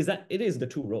ropes. It is the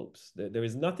two ropes. There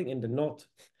is nothing in the knot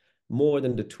more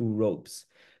than the two ropes.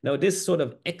 Now, this sort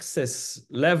of excess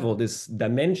level, this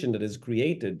dimension that is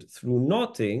created through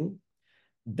knotting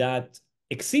that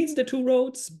exceeds the two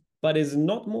ropes, but is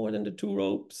not more than the two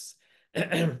ropes,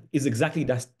 is exactly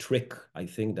that trick, I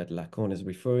think, that Lacan is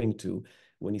referring to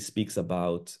when he speaks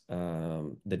about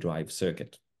the drive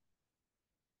circuit.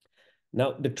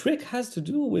 Now, the trick has to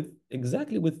do with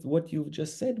exactly with what you've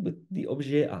just said, with the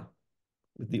objet A,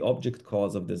 with the object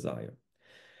cause of desire.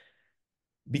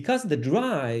 Because the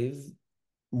drive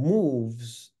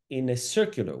moves in a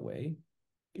circular way,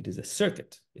 it is a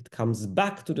circuit. It comes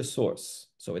back to the source.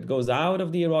 So it goes out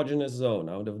of the erogenous zone,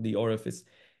 out of the orifice,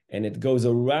 and it goes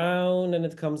around and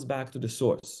it comes back to the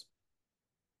source.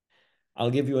 I'll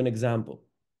give you an example.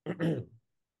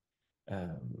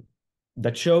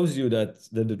 That shows you that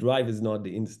the drive is not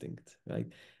the instinct,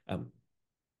 right?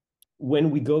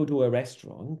 When we go to a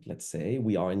restaurant, let's say,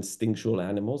 we are instinctual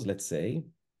animals, let's say,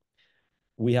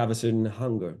 we have a certain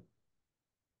hunger.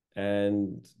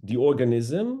 And the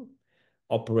organism,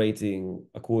 operating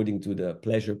according to the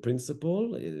pleasure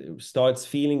principle, starts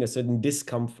feeling a certain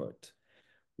discomfort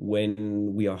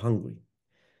when we are hungry.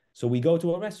 So we go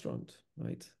to a restaurant,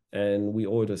 right? And we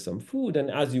order some food. And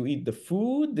as you eat the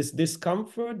food, this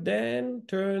discomfort then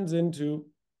turns into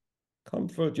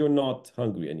comfort. You're not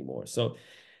hungry anymore. So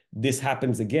this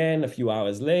happens again a few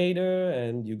hours later,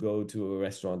 and you go to a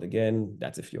restaurant again.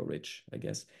 That's if you're rich, I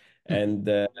guess. And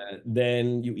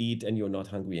then you eat and you're not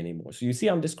hungry anymore. So you see,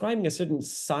 I'm describing a certain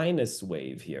sinus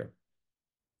wave here.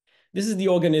 This is the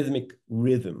organismic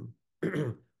rhythm,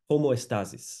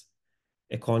 homeostasis,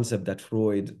 a concept that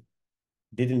Freud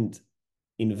didn't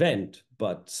invent,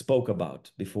 but spoke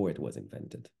about before it was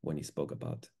invented, when he spoke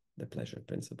about the pleasure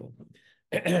principle.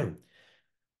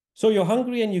 So you're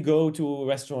hungry and you go to a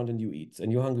restaurant and you eat,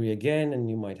 and you're hungry again and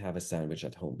you might have a sandwich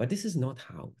at home. But this is not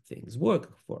how things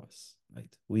work for us,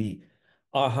 right? We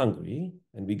are hungry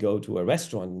and we go to a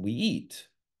restaurant and we eat,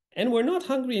 and we're not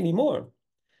hungry anymore,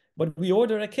 but we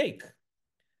order a cake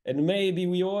and maybe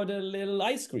we order a little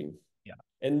ice cream. Yeah.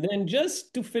 And then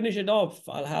just to finish it off,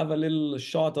 I'll have a little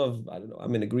shot of, I don't know,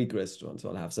 I'm in a Greek restaurant, so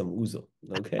I'll have some ouzo,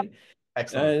 okay?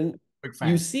 Excellent. And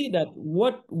you see that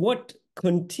what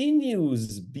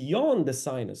continues beyond the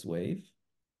sinus wave,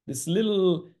 this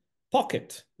little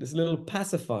pocket, this little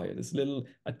pacifier, this little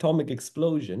atomic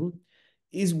explosion,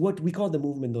 is what we call the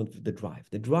movement of the drive.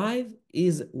 The drive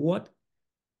is what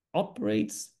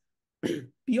operates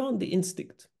beyond the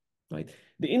instinct, right?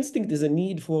 The instinct is a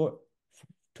need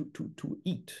to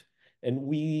eat, and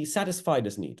we satisfy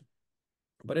this need.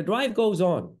 But a drive goes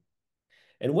on.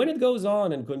 And when it goes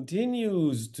on and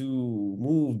continues to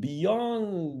move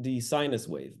beyond the sinus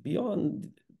wave,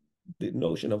 beyond the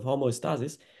notion of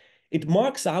homeostasis, it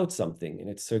marks out something in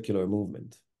its circular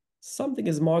movement. Something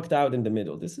is marked out in the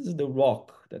middle. This is the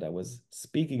rock that I was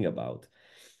speaking about.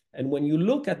 And when you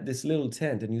look at this little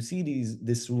tent and you see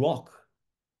this rock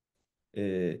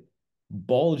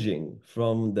bulging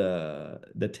from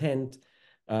the tent,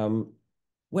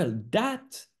 well,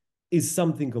 that is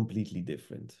something completely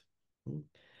different.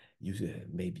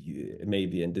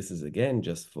 Maybe, and this is again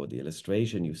just for the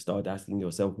illustration, you start asking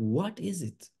yourself, what is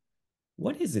it?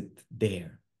 What is it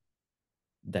there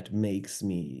that makes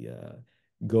me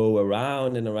go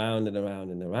around and around and around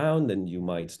and around? And you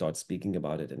might start speaking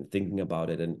about it and thinking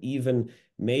about it, and even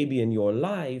maybe in your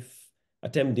life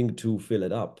attempting to fill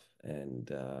it up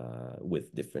and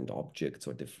with different objects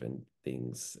or different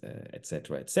things,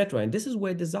 etc., etc. And this is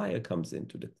where desire comes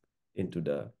into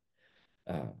the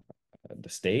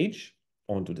stage,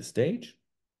 onto the stage,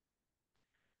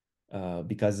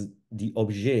 because the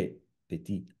objet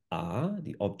petit a,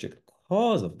 the object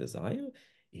cause of desire,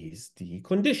 is the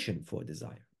condition for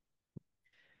desire.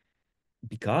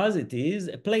 Because it is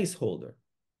a placeholder.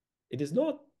 It is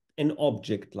not an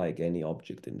object like any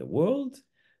object in the world.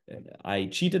 I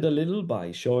cheated a little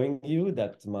by showing you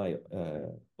that my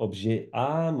objet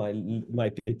a, my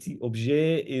petit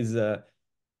objet is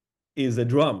a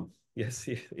drum. Yes,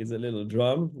 it's a little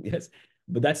drum. Yes,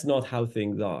 but that's not how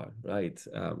things are, right?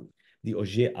 The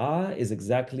objet a is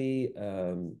exactly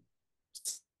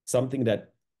something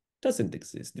that doesn't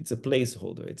exist. It's a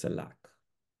placeholder. It's a lack.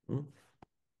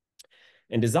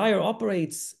 And desire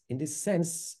operates in this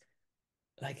sense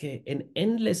like an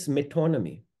endless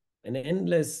metonymy, an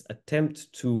endless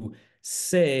attempt to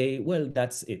say, well,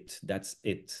 that's it,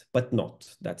 but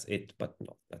not. That's it, but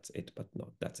not. That's it, but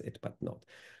not. That's it, but not.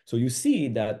 So you see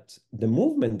that the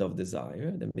movement of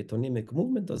desire, the metonymic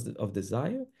movement of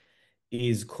desire,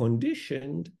 is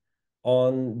conditioned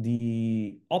on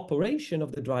the operation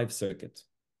of the drive circuit.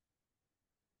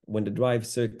 When the drive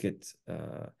circuit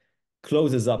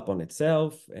closes up on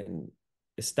itself and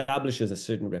establishes a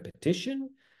certain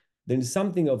repetition, then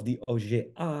something of the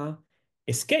objet a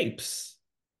escapes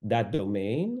that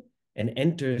domain and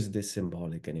enters the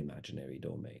symbolic and imaginary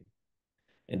domain.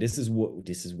 And this is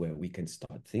where we can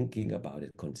start thinking about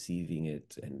it, conceiving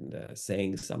it, and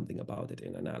saying something about it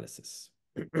in analysis.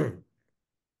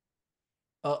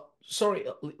 Sorry,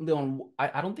 Leon,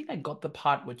 I don't think I got the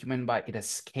part what you meant by it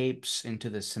escapes into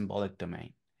the symbolic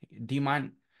domain. Do you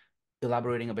mind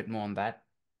elaborating a bit more on that?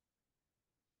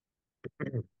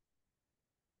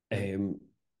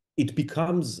 It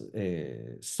becomes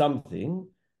something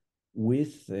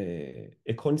with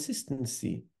a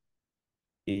consistency.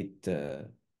 It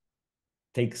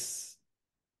takes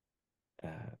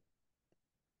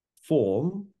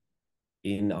form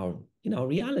in our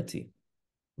reality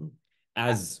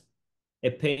as a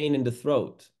pain in the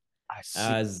throat,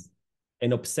 as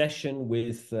an obsession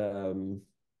with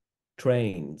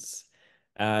trains,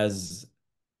 as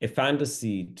a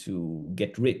fantasy to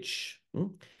get rich.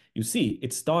 You see,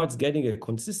 it starts getting a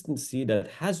consistency that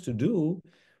has to do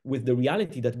with the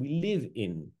reality that we live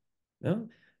in,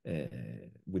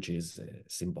 which is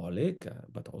symbolic,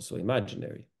 but also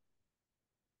imaginary.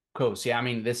 Of course, yeah. I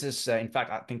mean, this is, in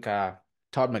fact, I think Todd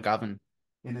McGovern,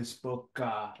 in his book,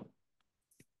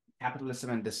 Capitalism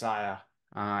and Desire,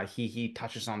 he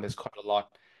touches on this quite a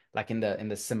lot. Like in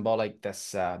the symbolic,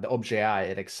 this the objet,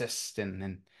 it exists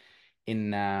in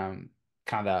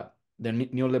kind of the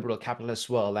neoliberal capitalist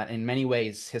world, and in many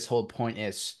ways, his whole point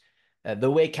is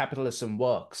the way capitalism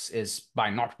works is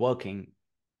by not working,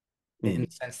 in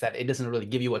the sense that it doesn't really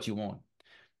give you what you want,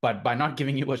 but by not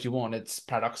giving you what you want, it's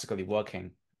paradoxically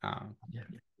working.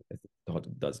 Todd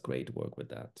does great work with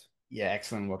that. Yeah,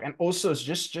 excellent work. And also,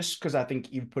 just because I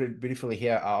think you put it beautifully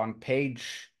here on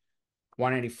page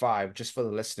 185, just for the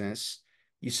listeners,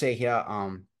 you say here,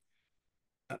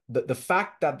 the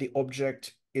fact that the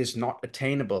object is not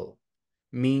attainable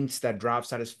means that drive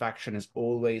satisfaction is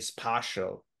always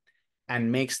partial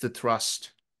and makes the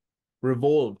thrust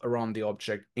revolve around the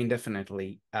object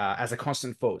indefinitely as a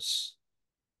constant force.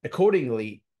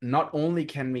 Accordingly, not only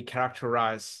can we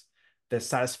characterize the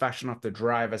satisfaction of the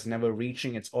drive as never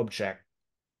reaching its object,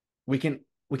 we can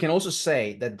also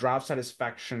say that drive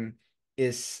satisfaction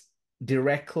is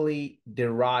directly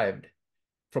derived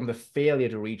from the failure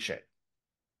to reach it.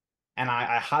 And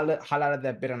I highlighted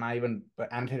that bit, and I even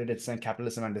annotated it saying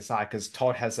capitalism and desire, because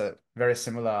Todd has a very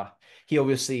similar. He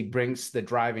obviously brings the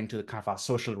drive into the kind of our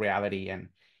social reality, and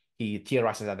he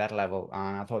theorizes at that level.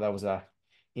 And I thought that was a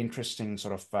interesting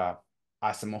sort of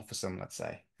isomorphism, let's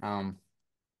say.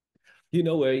 You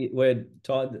know where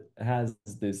Todd has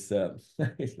this.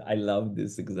 I love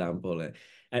this example, and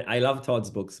I love Todd's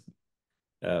books,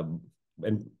 and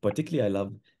particularly I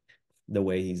love the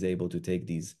way he's able to take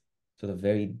these sort of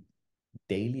very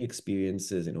daily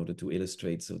experiences in order to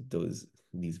illustrate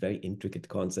these very intricate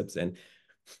concepts. And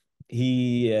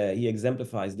he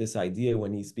exemplifies this idea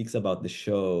when he speaks about the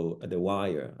show The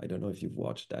Wire. I don't know if you've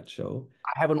watched that show.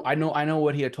 I haven't. I know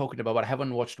what you're talking about, but I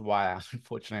haven't watched Wire,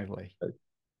 unfortunately.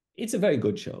 It's a very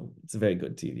good show. It's a very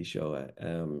good TV show.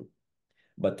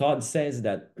 But Todd says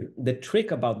that the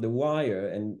trick about The Wire,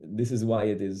 and this is why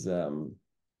it is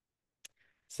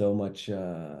so much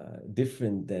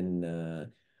different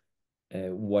than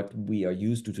what we are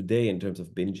used to today in terms of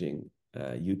binging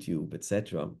YouTube,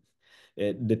 etc.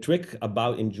 The trick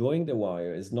about enjoying The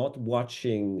Wire is not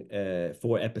watching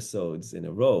 4 episodes in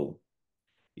a row,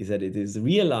 is that it is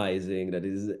realizing that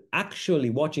it is actually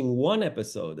watching 1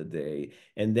 episode a day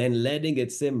and then letting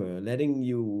it simmer, letting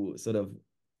you sort of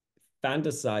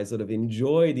fantasize, sort of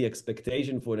enjoy the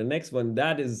expectation for the next one.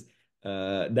 That is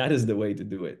the way to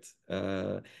do it.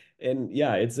 And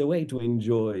yeah, it's a way to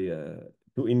enjoy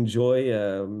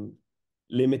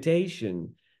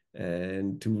limitation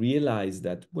and to realize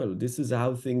that, well, this is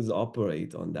how things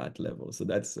operate on that level. So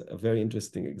that's a very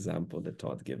interesting example that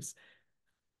Todd gives.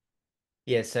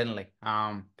 Yeah, certainly.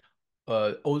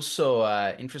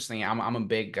 Also, interesting. I'm a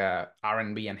big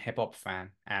R&B and hip hop fan,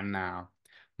 and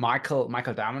Michael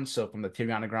Diamond, so from the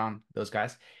Theory Underground, those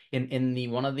guys. In the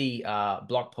one of the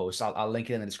blog posts, I'll link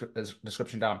it in the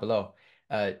description down below.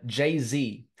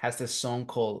 Jay-Z has this song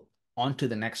called "On to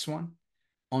the Next One."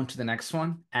 On to the next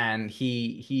one, and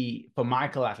he for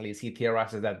Michael at least, he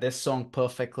theorizes that this song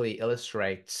perfectly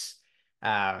illustrates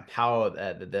how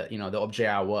the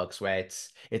object works, where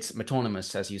it's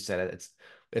metonymous, as you said.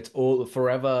 It's all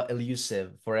forever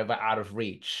elusive, forever out of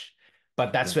reach,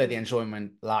 but that's where the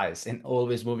enjoyment lies, in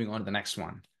always moving on to the next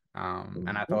one.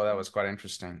 And I thought that was quite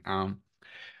interesting.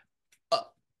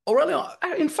 Aurelio,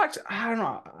 in fact, I don't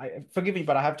know. Forgive me,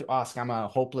 but I have to ask. I'm a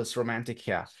hopeless romantic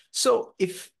here. So,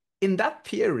 if in that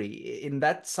theory, in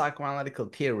that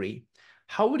psychoanalytical theory,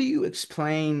 how would you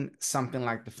explain something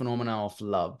like the phenomena of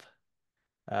love?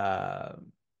 Uh,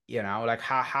 like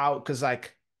because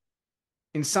like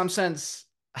in some sense,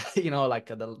 like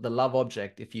the love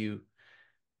object, if you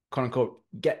quote unquote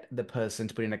get the person,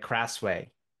 to put it in a crass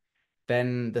way,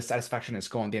 then the satisfaction is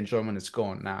gone, the enjoyment is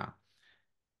gone now.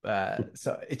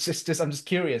 So it's just I'm just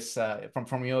curious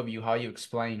from your view how you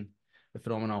explain the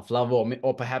phenomenon of love,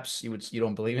 or perhaps you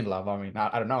don't believe in love. I mean,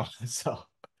 I don't know. So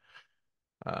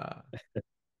uh,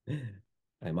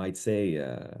 I might say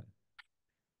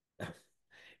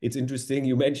it's interesting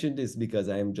you mentioned this because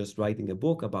I am just writing a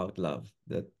book about love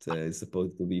that is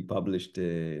supposed to be published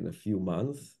in a few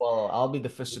months. well, I'll be the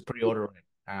first to pre-order it.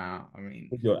 I mean,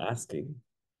 You're asking.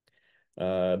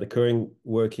 The current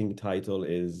working title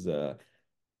is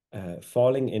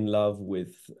Falling in Love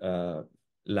with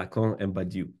Lacan and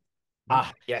Badiou.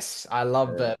 yes, I love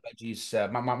Uh, Badio's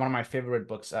one of my favorite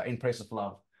books, In Praise of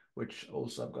Love, which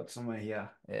also I've got somewhere here.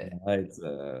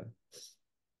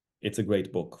 it's a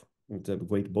great book. It's a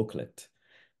great booklet.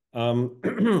 Um,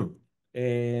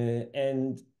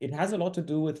 and it has a lot to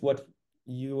do with what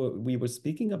we were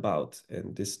speaking about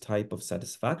and this type of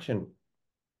satisfaction.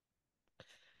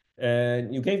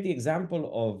 And you gave the example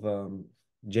of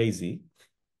Jay-Z.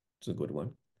 It's a good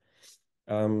one.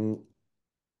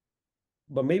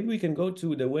 But maybe we can go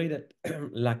to the way that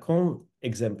Lacan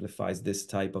exemplifies this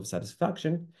type of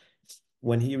satisfaction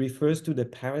when he refers to the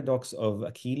paradox of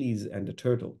Achilles and the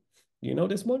turtle. You know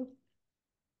this one?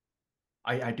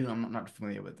 I do. I'm not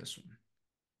familiar with this one.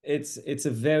 It's a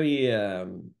very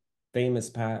famous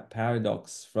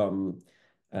paradox from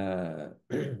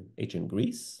ancient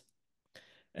Greece,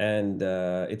 and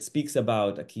it speaks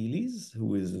about Achilles,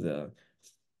 who is the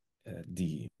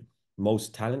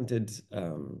most talented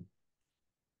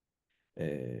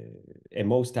a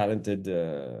most talented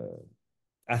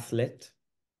athlete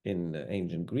in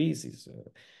ancient Greece. He's a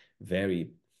very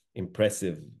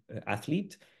impressive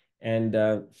athlete, and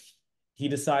he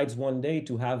decides one day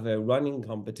to have a running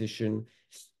competition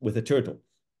with a turtle.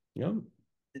 Yeah,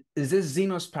 Is this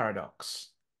Zeno's paradox?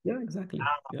 yeah, exactly.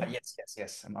 Yeah.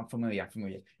 Yes. I'm familiar. I'm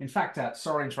familiar. In fact,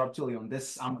 sorry to interrupt you on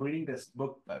this. I'm reading this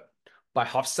book by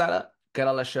Hofstadter.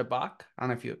 Bach. I don't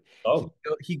know if you. Oh,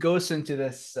 He goes into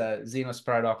this Zeno's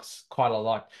paradox quite a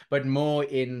lot, but more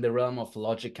in the realm of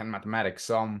logic and mathematics.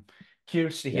 So I'm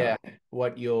curious to hear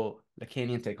what your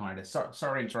Lacanian take on it is.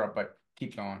 Sorry to interrupt, but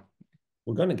keep going.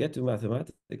 we're going to get to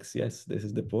mathematics. Yes, this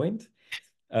is the point.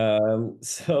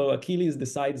 So Achilles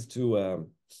decides to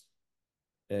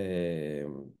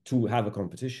have a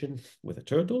competition with a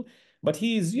turtle, but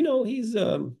he's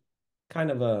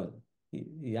kind of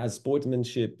he has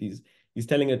sportsmanship. He's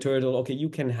telling a turtle, okay, you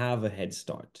can have a head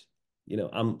start.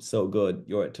 I'm so good.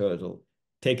 You're a turtle.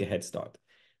 Take a head start.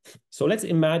 So let's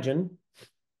imagine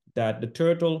that the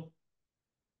turtle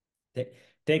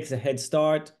takes a head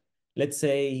start. Let's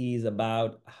say he's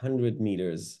about 100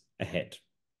 meters ahead.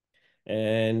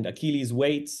 And Achilles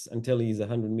waits until he's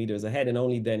 100 meters ahead, and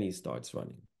only then he starts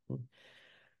running.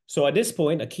 So at this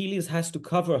point, Achilles has to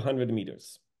cover 100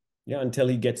 meters, until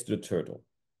he gets to the turtle.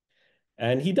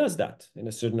 And he does that in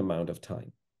a certain amount of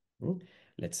time.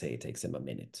 Let's say it takes him a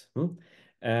minute.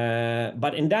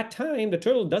 But in that time, the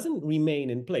turtle doesn't remain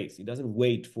in place. He doesn't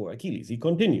wait for Achilles. He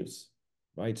continues,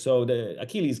 right? So the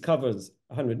Achilles covers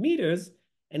 100 meters,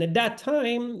 and at that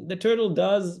time, the turtle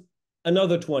does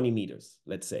another 20 meters,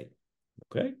 let's say.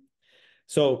 Okay,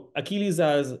 so Achilles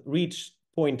has reached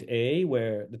point A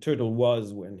where the turtle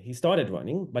was when he started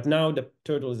running, but now the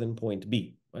turtle is in point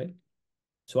B, right?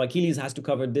 So Achilles has to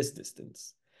cover this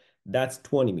distance. That's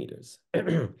 20 meters.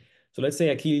 So let's say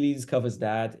Achilles covers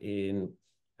that in,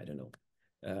 I don't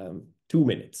know, 2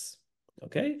 minutes,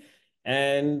 okay?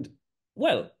 And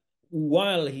well,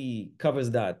 while he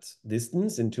covers that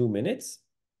distance in 2 minutes,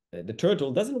 the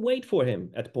turtle doesn't wait for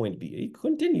him at point B. He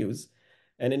continues.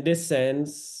 And in this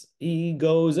sense, he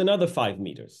goes another 5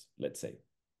 meters, let's say.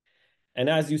 And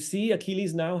as you see,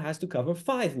 Achilles now has to cover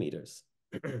 5 meters.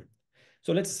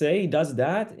 So let's say he does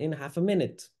that in half a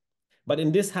minute. But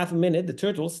in this half a minute, the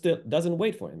turtle still doesn't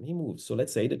wait for him. He moves. So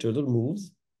let's say the turtle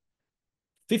moves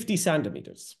 50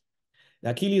 centimeters.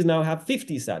 Achilles now have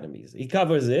 50 centimeters. He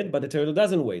covers it, but the turtle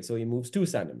doesn't wait. So he moves 2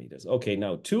 centimeters. Okay,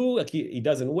 now 2, he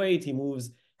doesn't wait. He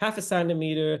moves half a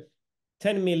centimeter,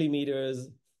 10 millimeters,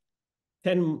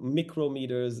 10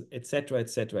 micrometers, etc.,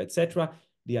 etc., etc.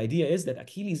 The idea is that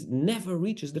Achilles never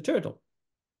reaches the turtle.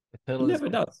 He never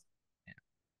does.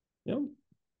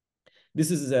 This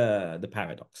is the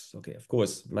paradox. Okay, of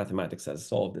course, mathematics has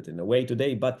solved it in a way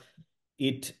today, but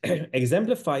it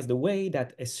exemplifies the way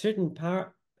that a certain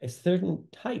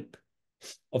type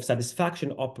of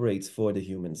satisfaction operates for the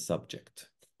human subject.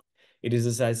 It is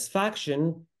a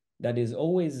satisfaction that is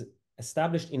always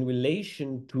established in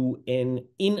relation to an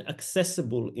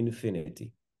inaccessible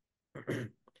infinity.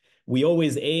 We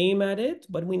always aim at it,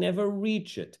 but we never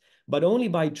reach it. But only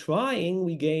by trying,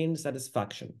 we gain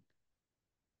satisfaction.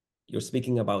 You're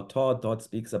speaking about thought. Thought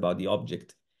speaks about the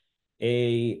object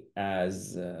A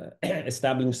as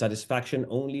establishing satisfaction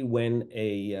only when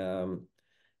a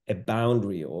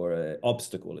boundary or an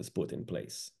obstacle is put in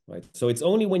place, right? So it's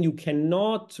only when you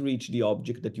cannot reach the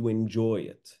object that you enjoy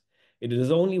it. It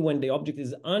is only when the object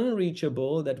is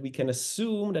unreachable that we can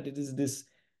assume that it is this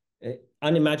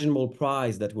unimaginable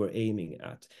prize that we're aiming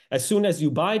at. As soon as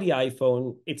you buy the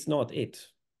iPhone, it's not it,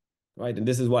 right? And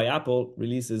this is why Apple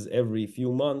releases every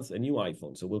few months a new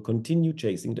iPhone. So we'll continue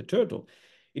chasing the turtle.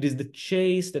 It is the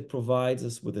chase that provides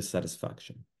us with the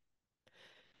satisfaction.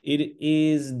 It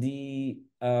is the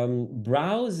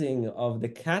browsing of the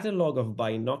catalog of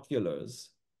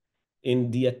binoculars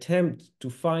in the attempt to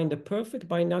find the perfect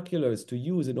binoculars to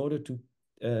use in order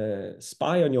to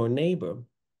spy on your neighbor,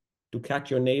 to catch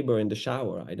your neighbor in the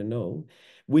shower, I don't know,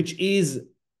 which is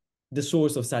the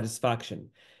source of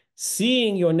satisfaction.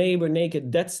 Seeing your neighbor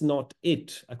naked, that's not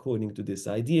it, according to this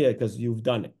idea, because you've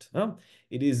done it. Huh?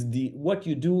 It is what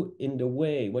you do in the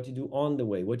way, what you do on the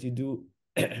way, what you do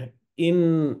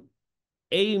in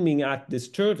aiming at this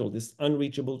turtle, this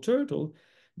unreachable turtle,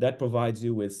 that provides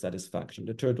you with satisfaction.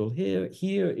 The turtle here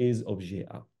is objet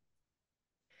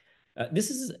A. This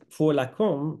is, for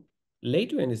Lacan,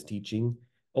 later in his teaching,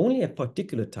 only a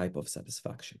particular type of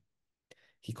satisfaction.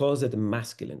 He calls it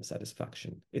masculine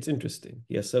satisfaction. It's interesting.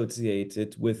 He associates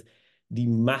it with the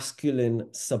masculine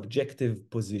subjective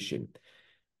position,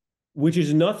 which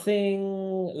is nothing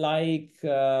like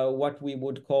what we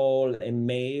would call a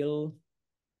male,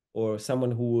 or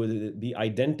someone who would be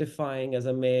identifying as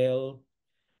a male,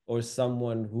 or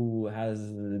someone who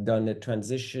has done a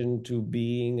transition to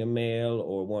being a male,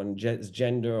 or one's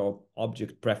gender or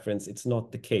object preference. It's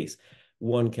not the case.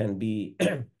 One can be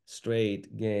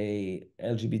straight, gay,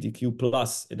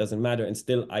 LGBTQ+, it doesn't matter, and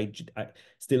still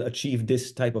still achieve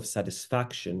this type of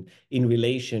satisfaction in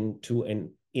relation to an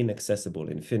inaccessible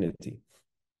infinity.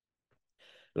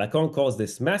 Lacan calls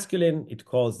this masculine. It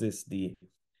calls this the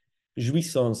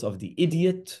jouissance of the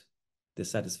idiot, the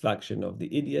satisfaction of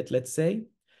the idiot, let's say,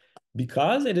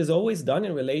 because it is always done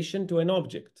in relation to an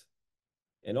object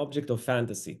of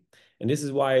fantasy. And this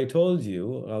is why I told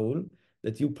you, Rahul,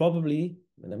 that you probably,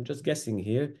 and I'm just guessing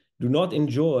here, do not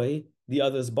enjoy the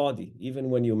other's body, even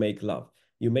when you make love.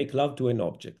 You make love to an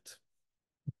object.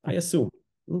 I assume.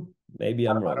 Maybe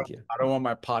I'm wrong here. I don't want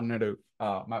my partner to.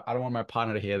 I don't want my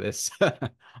partner to hear this.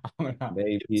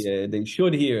 Maybe they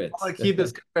should hear it. I want to keep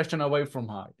this question away from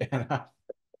her.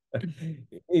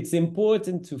 It's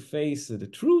important to face the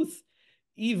truth,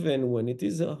 even when it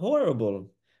is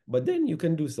horrible. But then you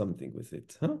can do something with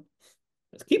it, huh?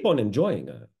 Let's keep on enjoying.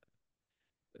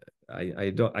 I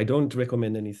don't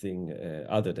recommend anything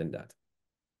other than that.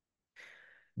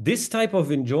 This type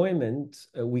of enjoyment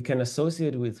we can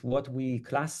associate with what we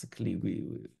classically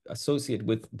associate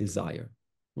with desire.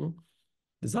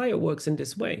 Desire works in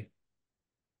this way,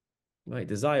 right?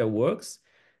 Desire works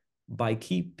by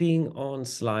keeping on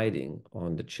sliding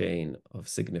on the chain of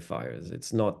signifiers.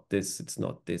 It's not this, it's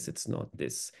not this, it's not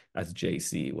this, as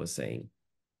JC was saying.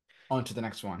 On to the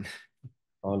next one.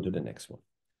 On to the next one.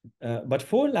 But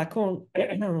for Lacan,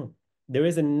 there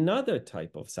is another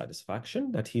type of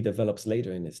satisfaction that he develops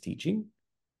later in his teaching,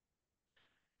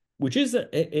 which is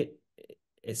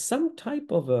some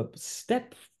type of a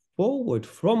step forward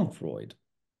from Freud.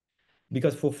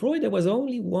 Because for Freud, there was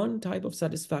only one type of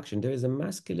satisfaction. There is a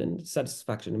masculine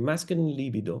satisfaction, a masculine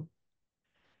libido.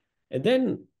 And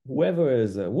then whoever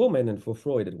is a woman, and for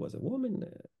Freud it was a woman,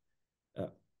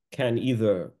 can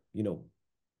either,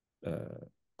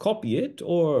 copy it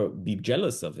or be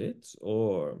jealous of it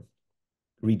or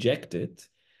reject it.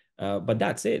 But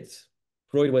that's it.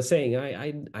 Freud was saying,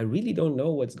 I really don't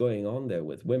know what's going on there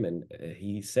with women.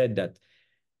 He said that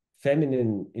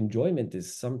feminine enjoyment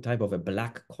is some type of a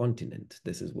black continent.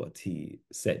 This is what he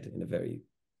said in a very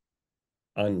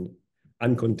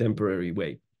uncontemporary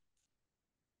way.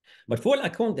 But for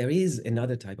Lacan, there is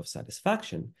another type of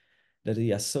satisfaction that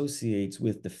he associates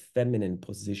with the feminine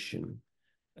position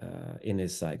in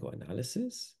his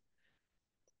psychoanalysis.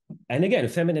 And again,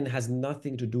 feminine has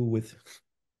nothing to do with,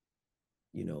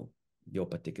 your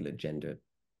particular gender,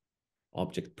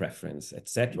 object preference,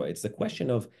 etc. It's the question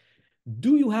of,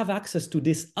 do you have access to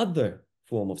this other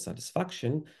form of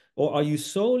satisfaction, or are you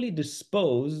solely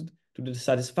disposed to the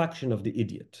satisfaction of the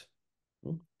idiot?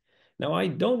 Now, I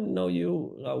don't know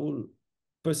you, Rahul,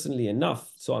 personally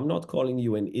enough, so I'm not calling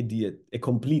you an idiot, a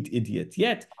complete idiot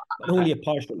yet, but only a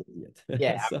partial idiot.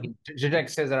 Yeah, So, Žižek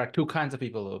says there are two kinds of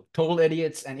people, total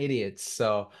idiots and idiots.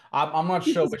 So I'm not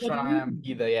sure which one I am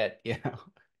either yet.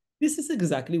 This is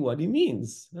exactly what he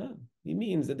means. He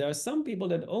means that there are some people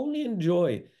that only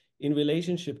enjoy in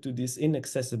relationship to this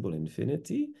inaccessible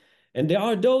infinity, and there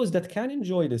are those that can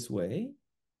enjoy this way,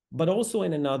 but also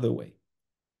in another way.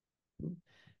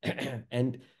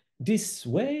 And this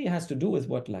way has to do with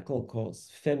what Lacan calls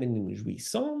feminine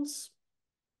jouissance.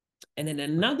 And at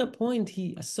another point,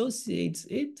 he associates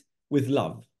it with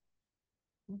love.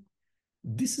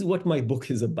 This is what my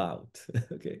book is about.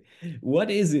 Okay,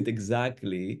 what is it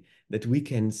exactly that we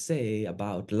can say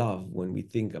about love when we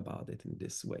think about it in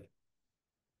this way?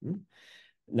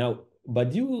 Now,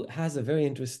 Badiou has a very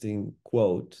interesting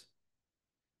quote,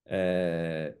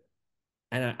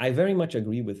 and I very much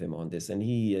agree with him on this. And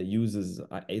he uses,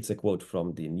 it's a quote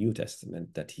from the New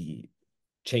Testament that he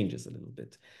changes a little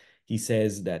bit. He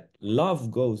says that love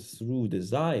goes through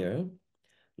desire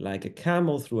like a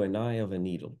camel through an eye of a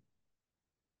needle.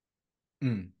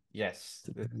 Yes.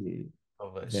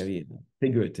 Very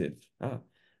figurative,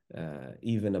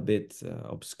 even a bit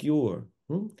obscure.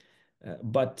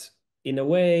 But in a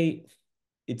way,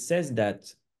 it says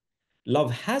that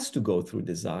love has to go through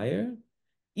desire,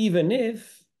 even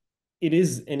if it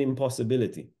is an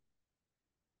impossibility.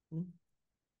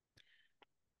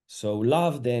 So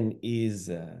love then is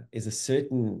a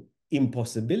certain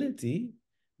impossibility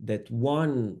that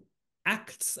one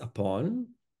acts upon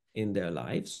in their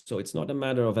lives. So it's not a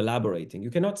matter of elaborating. You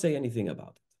cannot say anything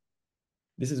about it.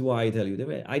 This is why I tell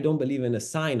you, I don't believe in a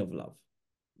sign of love.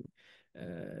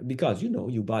 Because,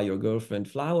 you buy your girlfriend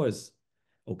flowers.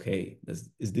 Okay, does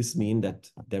this mean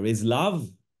that there is love?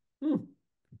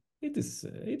 It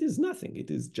is nothing.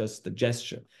 It is just a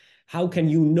gesture. How can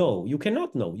you know? You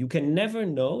cannot know. You can never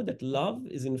know that love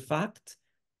is in fact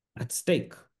at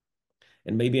stake.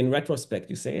 And maybe in retrospect,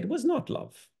 you say it was not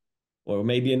love. Or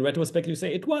maybe in retrospect, you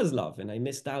say it was love and I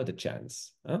missed out a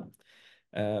chance.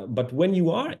 But when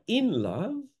you are in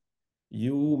love,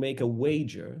 you make a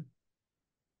wager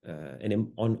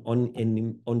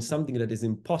on something that is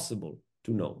impossible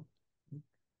to know.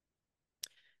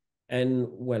 And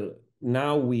well,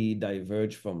 now we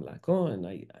diverge from Lacan, and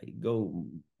I go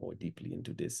more deeply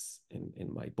into this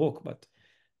in my book. But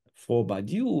for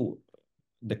Badiou,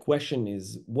 the question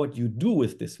is what you do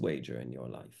with this wager in your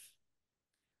life.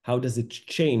 How does it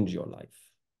change your life?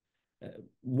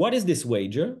 What is this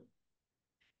wager?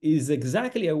 Is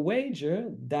exactly a wager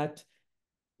that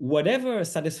whatever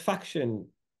satisfaction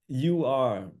you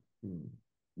are,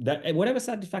 that whatever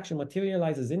satisfaction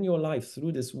materializes in your life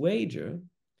through this wager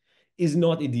is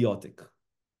not idiotic.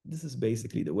 This is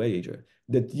basically the wager,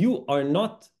 that you are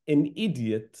not an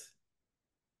idiot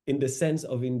in the sense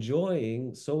of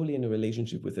enjoying solely in a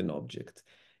relationship with an object.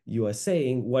 You are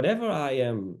saying whatever I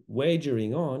am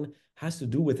wagering on has to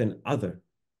do with an other,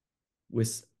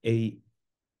 with a,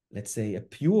 let's say, a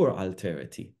pure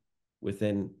alterity, with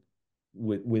an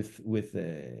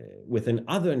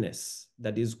otherness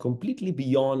that is completely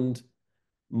beyond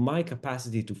my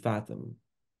capacity to fathom.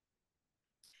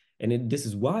 And this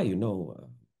is why,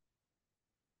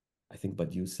 I think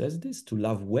Badiou says this, to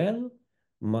love well,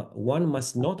 one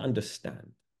must not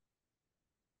understand.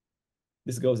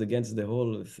 This goes against the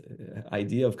whole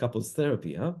idea of couples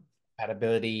therapy, huh?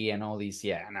 Compatibility and all these.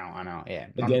 Yeah, I know. Yeah.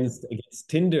 Against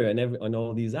Tinder and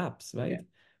all these apps, right? Yeah.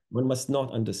 One must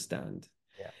not understand.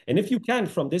 Yeah. And if you can,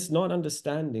 from this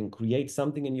non-understanding, create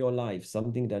something in your life,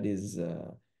 something that is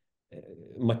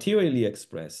materially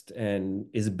expressed and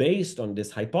is based on this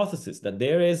hypothesis that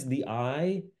there is the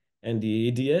I and the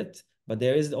idiot, but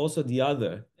there is also the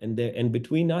other, and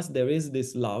between us there is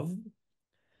this love,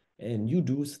 and you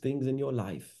do things in your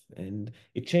life and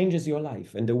it changes your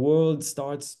life and the world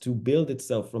starts to build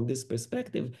itself from this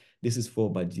perspective. This is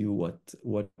for Badiou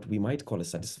what we might call a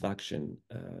satisfaction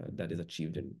that is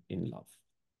achieved in love.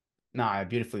 No,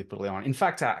 beautifully put, Leon. In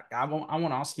fact, I want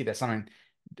to ask you this. I mean,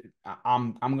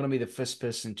 I'm going to be the first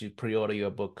person to pre-order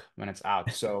your book when it's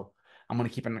out, so I'm going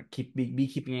to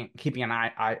keeping an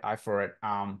eye for it.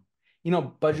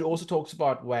 Badiou also talks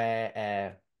about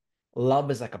where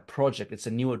love is like a project. It's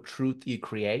a newer truth you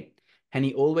create, and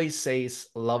he always says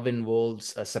love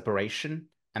involves a separation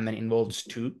and then involves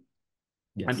two.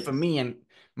 Yes. And for me, and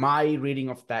my reading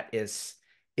of that is,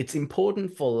 it's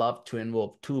important for love to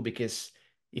involve two, because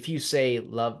if you say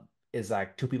love is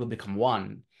like two people become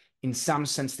one, in some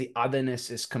sense, the otherness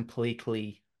is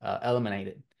completely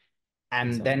eliminated. And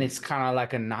Exactly. then it's kind of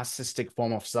like a narcissistic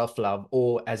form of self-love,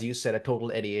 or as you said, a total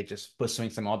idiot just pursuing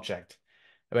some object.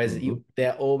 Whereas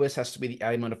there always has to be the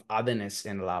element of otherness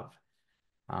in love.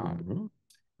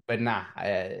 But nah.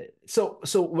 So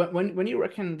when you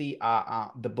reckon the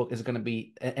book is going to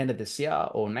be end of this year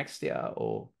or next year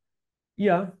or?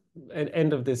 Yeah, at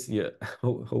end of this year,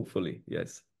 hopefully.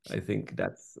 Yes, I think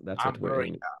that's what we're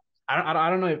aiming. I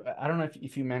don't know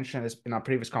if you mentioned this in our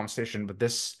previous conversation, but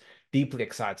this deeply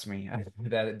excites me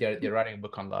that they're writing a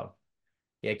book on love.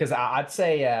 Yeah, because I'd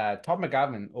say Todd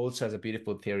McGovern also has a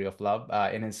beautiful theory of love.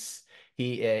 In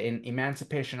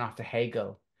Emancipation After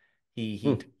Hegel, he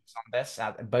talks on this.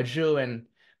 Badiou and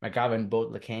McGovern,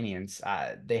 both Lacanians,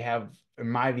 they have, in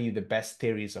my view, the best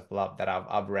theories of love that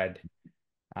I've read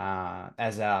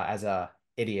as a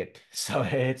idiot. So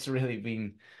it's really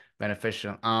been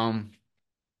beneficial.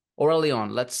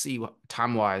 Aurelion, let's see what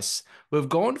time-wise. We've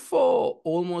gone for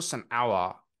almost an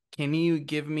hour. Can you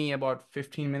give me about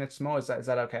 15 minutes more? Is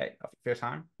that okay of your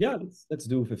time? Yeah, let's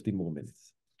do 15 more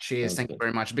minutes. Cheers. Thank you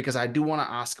very much. Because I do want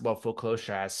to ask about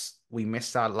foreclosure, as we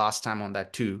missed out last time on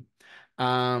that too.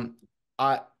 Obviously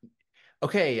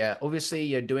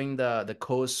you're doing the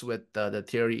course with the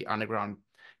Theory Underground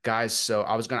guys. So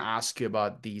I was going to ask you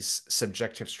about these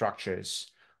subjective structures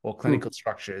or clinical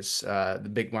structures. The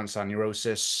big ones are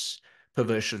neurosis,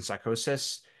 perversion,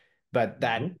 psychosis. But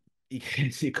that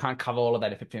you can't cover all of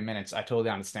that in 15 minutes. I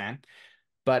totally understand.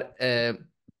 But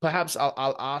perhaps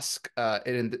I'll ask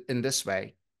it in this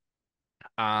way.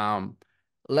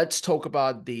 Let's talk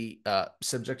about the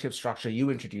subjective structure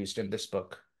you introduced in this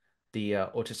book, the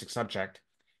Autistic Subject.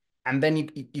 And then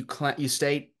you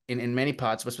state in many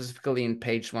parts, but specifically in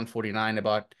page 149,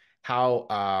 about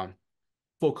how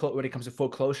when it comes to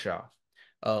foreclosure,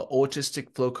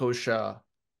 autistic foreclosure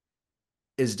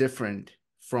is different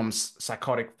from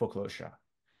psychotic foreclosure.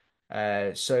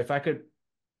 So if I could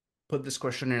put this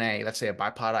question in let's say a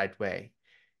bipartite way,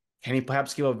 can you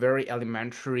perhaps give a very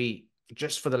elementary,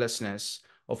 just for the listeners,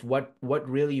 of what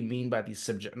really you mean by these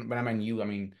subject? When I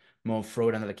mean more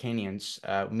Freud and the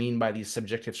Lacanians mean by these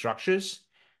subjective structures,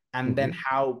 and then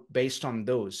how, based on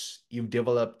those, you've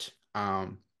developed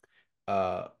the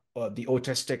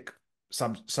autistic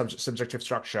subjective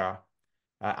structure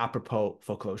apropos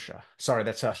foreclosure. Sorry,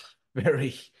 that's a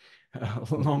very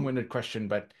long-winded question,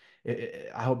 but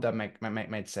I hope that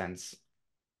made sense.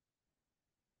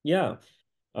 Yeah.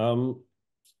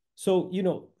 So,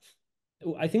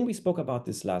 I think we spoke about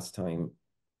this last time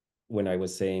when I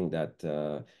was saying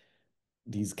that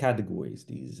these categories,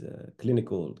 these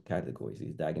clinical categories,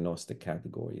 these diagnostic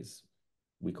categories,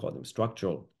 we call them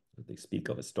structural, they speak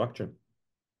of a structure,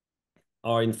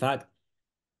 are in fact,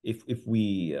 if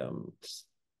we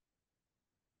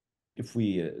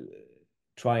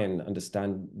try and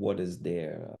understand what is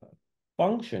their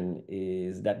function,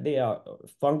 is that they are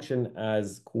function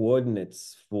as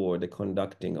coordinates for the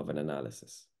conducting of an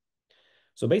analysis.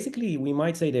 So basically, we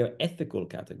might say they're ethical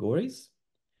categories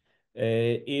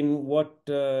in what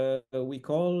we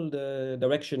call the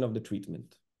direction of the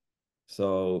treatment.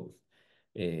 So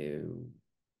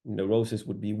neurosis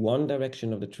would be one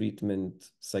direction of the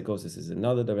treatment, psychosis is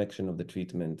another direction of the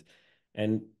treatment,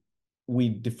 and we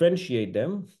differentiate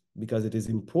them because it is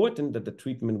important that the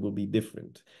treatment will be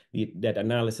different, that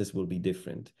analysis will be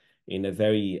different in a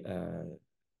very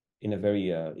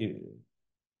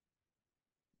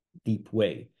deep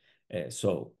way.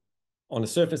 So on a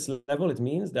surface level, it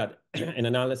means that an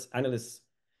analyst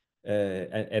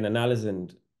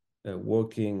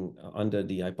working under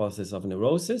the hypothesis of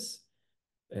neurosis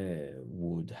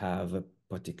would have a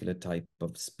particular type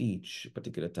of speech, a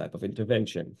particular type of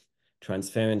intervention.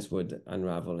 Transference would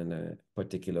unravel in a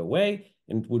particular way,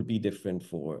 and it would be different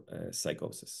for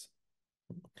psychosis.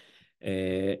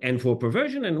 And for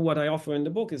perversion, and what I offer in the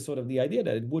book is sort of the idea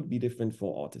that it would be different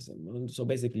for autism. And so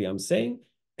basically, I'm saying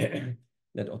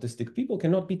that autistic people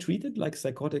cannot be treated like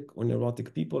psychotic or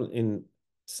neurotic people in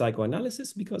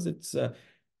psychoanalysis because it's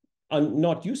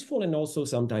not useful and also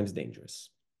sometimes dangerous.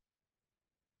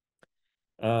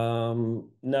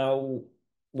 Now,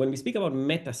 when we speak about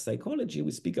metapsychology,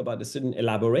 we speak about a certain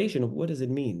elaboration of what does it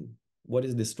mean? What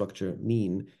does this structure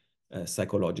mean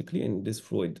psychologically? And this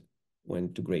Freud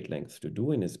went to great lengths to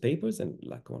do in his papers, and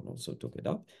Lacan also took it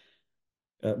up.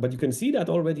 But you can see that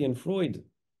already in Freud,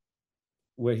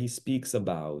 where he speaks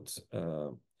about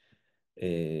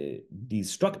these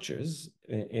structures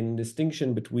in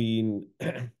distinction between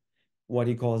what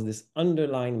he calls this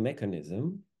underlying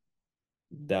mechanism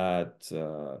that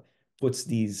puts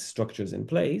these structures in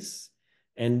place,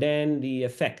 and then the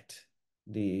effect,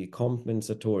 the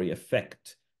compensatory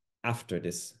effect after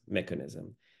this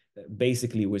mechanism.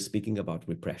 Basically, we're speaking about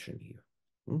repression here.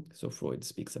 So Freud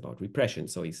speaks about repression.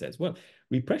 So he says, well,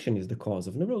 repression is the cause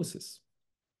of neurosis.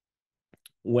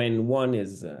 When one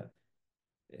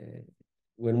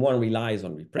relies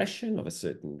on repression of a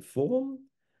certain form,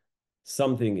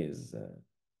 something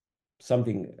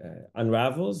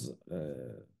unravels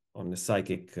on the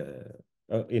psychic,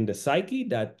 in the psyche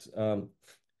that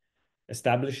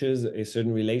establishes a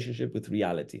certain relationship with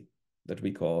reality that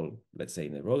we call, let's say,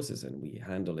 neurosis, and we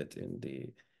handle it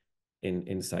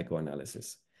in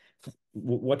psychoanalysis.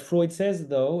 What Freud says,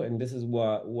 though, and this is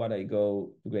what I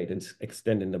go to great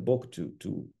extent in the book to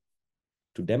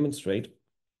demonstrate,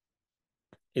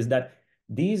 is that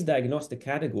these diagnostic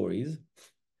categories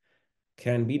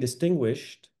can be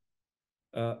distinguished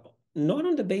not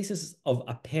on the basis of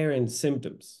apparent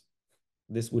symptoms.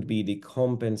 This would be the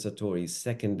compensatory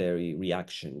secondary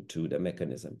reaction to the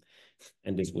mechanism.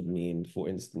 And this would mean, for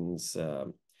instance,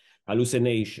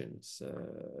 hallucinations,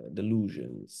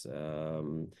 delusions,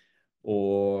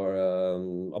 or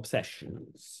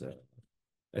obsessions,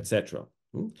 etc.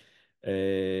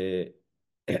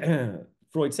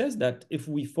 Freud says that if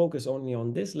we focus only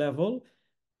on this level,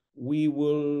 we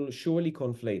will surely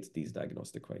conflate these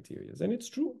diagnostic criteria. And it's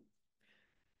true.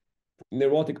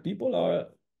 Neurotic people are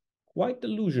quite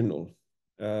delusional.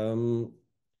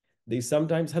 They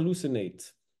sometimes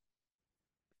hallucinate.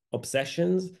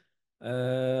 Obsessions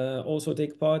also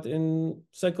take part in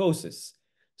psychosis.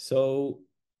 So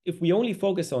if we only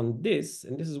focus on this,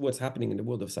 and this is what's happening in the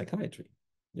world of psychiatry,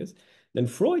 yes, then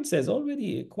Freud says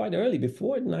already quite early,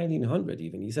 before 1900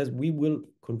 even, he says we will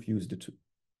confuse the two.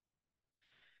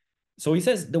 So he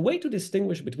says the way to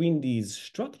distinguish between these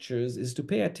structures is to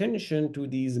pay attention to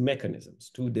these mechanisms,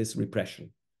 to this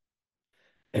repression.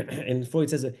 And Freud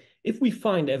says that if we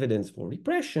find evidence for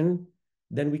repression,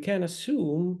 then we can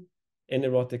assume a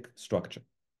neurotic structure.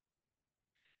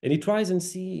 And he tries to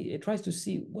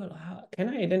see, well, how can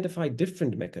I identify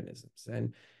different mechanisms?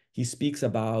 And he speaks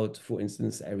about, for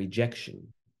instance, a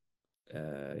rejection,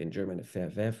 in German, a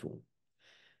Verwerfung.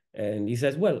 And he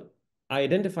says, well, I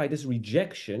identify this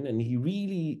rejection, and he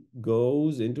really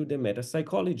goes into the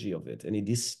metapsychology of it, and he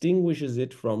distinguishes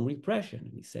it from repression.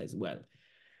 And he says, well,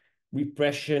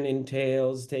 repression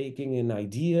entails taking an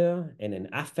idea and an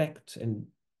affect and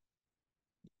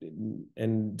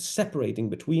separating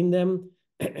between them,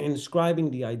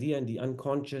 inscribing the idea in the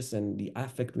unconscious, and the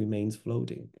affect remains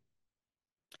floating.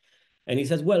 And he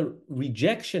says, well,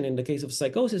 rejection in the case of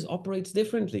psychosis operates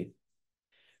differently.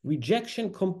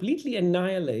 Rejection completely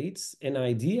annihilates an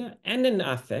idea and an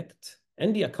affect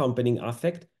and the accompanying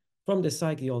affect from the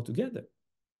psyche altogether.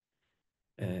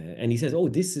 And he says, oh,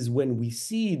 this is when we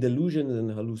see delusions and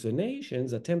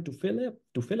hallucinations attempt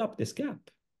to fill up this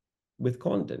gap with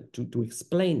content, to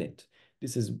explain it.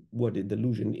 This is what a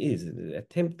delusion is, an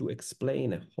attempt to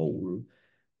explain a hole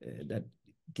that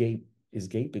is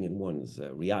gaping in one's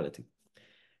reality.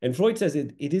 And Freud says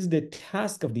it is the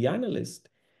task of the analyst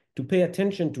to pay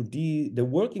attention to the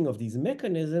working of these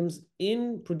mechanisms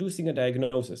in producing a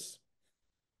diagnosis.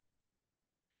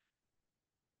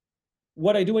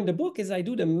 What I do in the book is I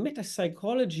do the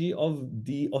metapsychology of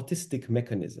the autistic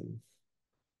mechanism.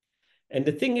 And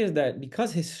the thing is that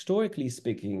because historically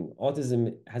speaking,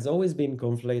 autism has always been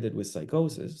conflated with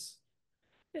psychosis,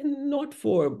 and not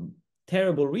for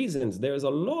terrible reasons. There's a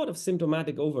lot of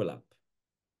symptomatic overlap.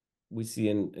 We see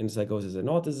in psychosis and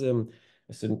autism,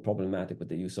 a certain problematic with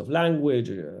the use of language,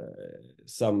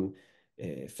 some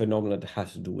phenomena that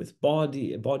has to do with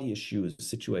body issues,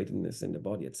 situatedness in the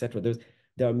body, etc.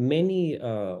 There are many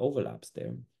overlaps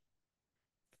there.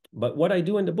 But what I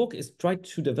do in the book is try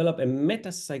to develop a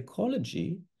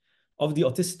metapsychology of the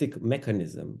autistic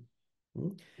mechanism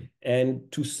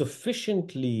and to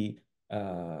sufficiently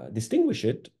distinguish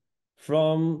it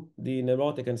from the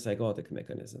neurotic and psychotic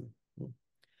mechanism.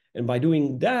 And by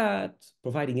doing that,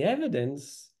 providing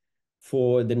evidence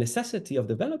for the necessity of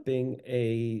developing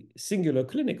a singular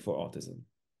clinic for autism,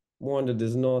 one that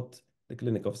is not the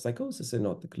clinic of psychosis and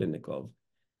not the clinic of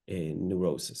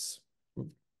neurosis.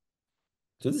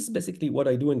 So this is basically what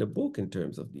I do in the book in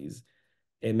terms of these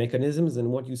mechanisms. And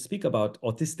what you speak about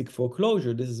autistic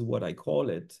foreclosure, this is what I call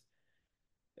it.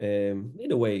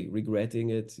 In a way,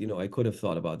 regretting it, I could have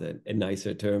thought about a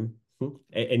nicer term,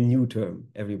 a new term.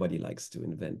 Everybody likes to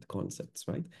invent concepts,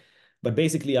 right? But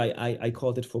basically, I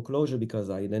called it foreclosure because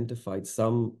I identified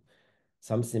some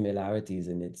similarities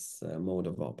in its mode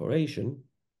of operation.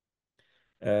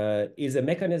 Is a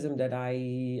mechanism that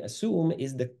I assume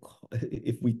is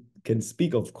if we can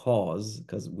speak of cause,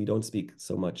 because we don't speak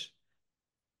so much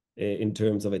in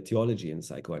terms of etiology in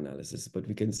psychoanalysis, but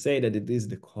we can say that it is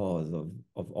the cause of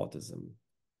autism.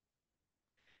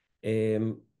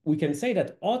 We can say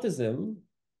that autism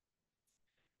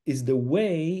is the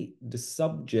way the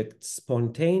subject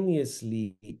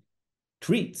spontaneously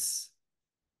treats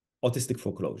autistic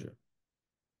foreclosure.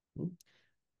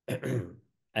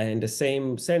 And in the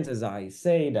same sense as I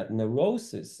say that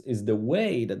neurosis is the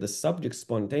way that the subject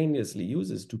spontaneously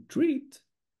uses to treat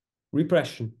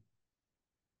repression.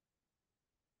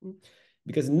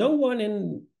 Because no one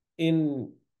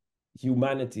in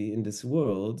humanity in this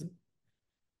world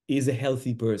is a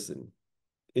healthy person,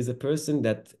 is a person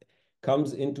that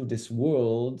comes into this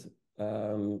world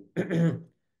in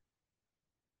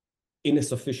a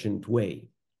sufficient way.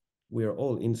 We're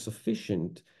all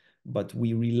insufficient, but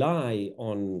we rely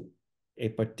on a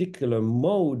particular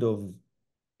mode of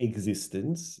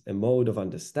existence, a mode of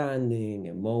understanding,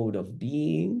 a mode of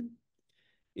being,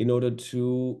 in order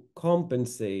to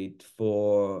compensate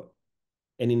for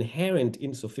an inherent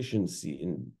insufficiency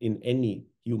in any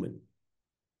human.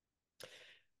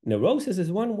 Neurosis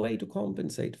is one way to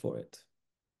compensate for it.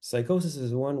 Psychosis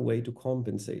is one way to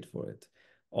compensate for it.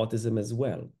 Autism as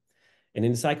well. And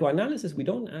in psychoanalysis, we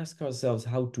don't ask ourselves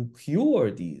how to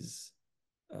cure these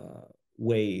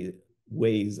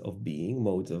ways of being,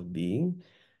 modes of being.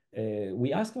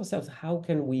 We ask ourselves, how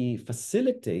can we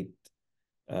facilitate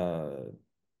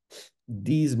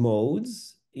these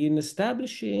modes in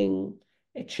establishing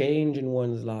a change in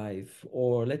one's life,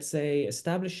 or let's say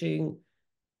establishing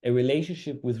a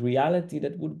relationship with reality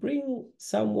that would bring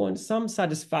someone some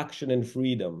satisfaction and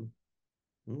freedom,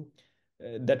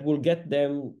 that will get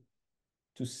them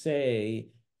to say,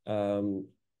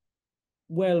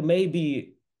 well,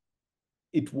 maybe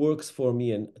it works for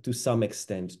me and to some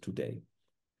extent today.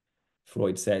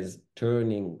 Freud says,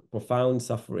 turning profound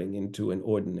suffering into an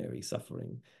ordinary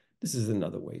suffering. This is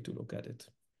another way to look at it.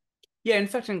 Yeah, in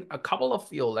fact, in a couple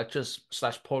of your lectures /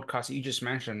 podcasts you just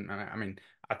mentioned, I mean,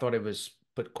 I thought it was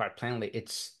put quite plainly,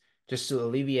 it's just to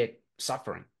alleviate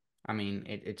suffering. I mean,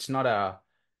 it's not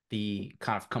the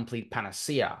kind of complete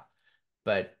panacea,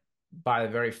 but by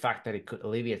the very fact that it could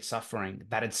alleviate suffering,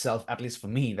 that itself, at least for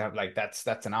me,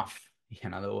 that's enough.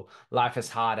 Life as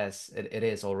hard as it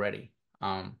is already.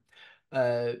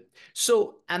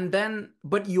 So, and then,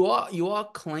 but you are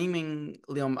claiming,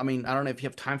 Liam, I mean, I don't know if you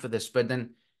have time for this, but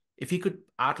then if you could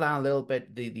outline a little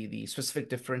bit the specific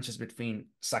differences between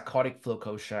psychotic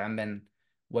foreclosure and then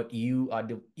what you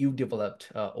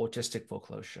developed, autistic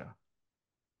foreclosure.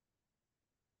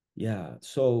 Yeah.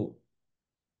 So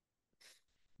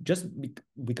just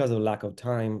because of lack of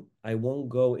time, I won't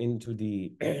go into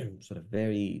the sort of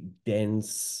very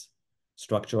dense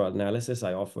structural analysis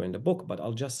I offer in the book, but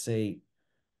I'll just say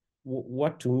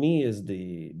what to me is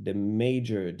the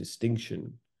major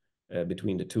distinction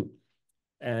between the two.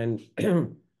 And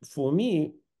for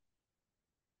me,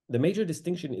 the major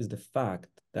distinction is the fact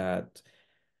that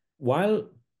while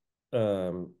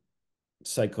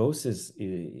psychosis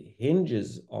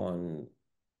hinges on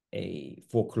a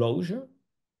foreclosure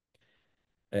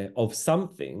of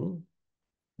something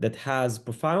that has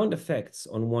profound effects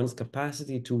on one's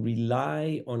capacity to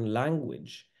rely on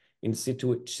language in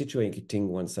situating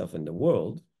oneself in the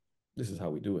world. This is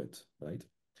how we do it, right?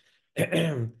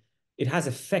 It has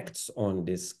effects on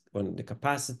this, on the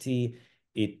capacity.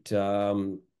 It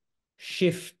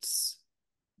shifts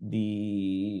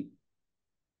the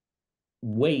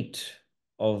weight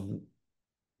of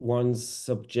one's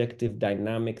subjective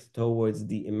dynamics towards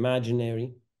the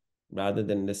imaginary rather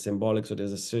than the symbolic. So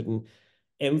there's a certain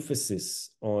emphasis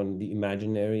on the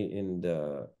imaginary in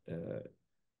the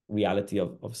reality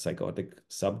of psychotic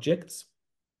subjects.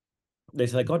 The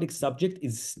psychotic subject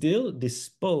is still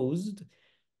disposed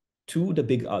to the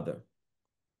big other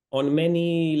on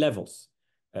many levels.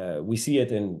 We see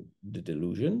it in the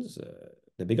delusions.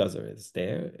 The big other is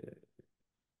there.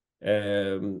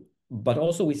 But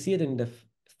also we see it in the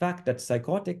fact that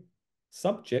psychotic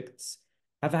subjects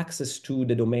have access to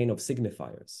the domain of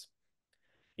signifiers.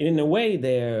 In a way,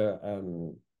 they're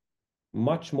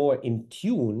much more in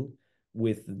tune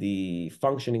with the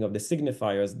functioning of the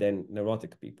signifiers than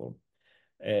neurotic people.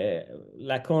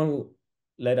 Lacan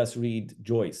let us read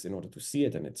Joyce in order to see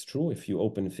it, and it's true. If you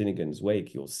open Finnegan's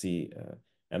Wake, you'll see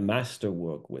a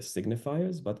masterwork with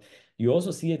signifiers, but you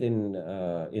also see it in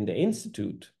the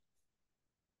Institute,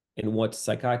 in what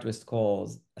psychiatrists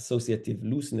calls associative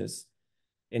looseness.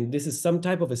 And this is some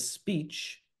type of a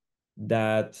speech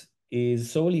that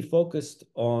is solely focused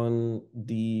on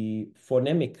the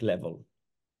phonemic level.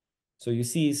 So you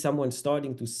see someone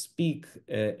starting to speak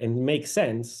and make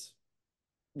sense.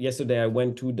 Yesterday, I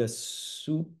went to the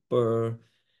super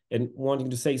and wanting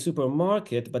to say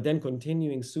supermarket, but then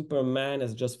continuing Superman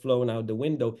has just flown out the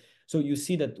window. So you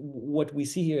see that what we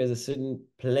see here is a certain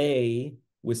play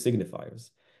with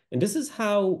signifiers. And this is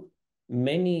how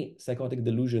many psychotic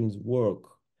delusions work.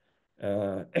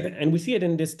 And we see it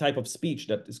in this type of speech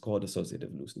that is called associative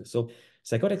looseness. So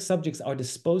psychotic subjects are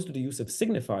disposed to the use of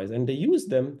signifiers, and they use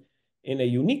them in a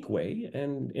unique way.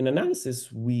 And in analysis,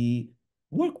 we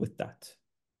work with that.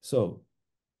 So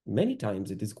many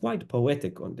times it is quite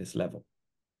poetic on this level.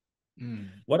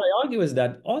 What I argue is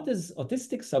that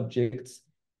autistic subjects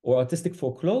or autistic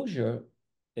foreclosure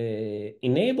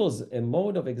enables a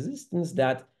mode of existence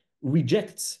that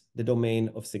rejects the domain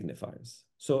of signifiers.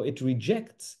 So it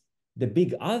rejects the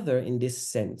big other in this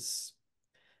sense.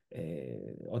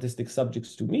 Autistic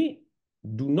subjects, to me,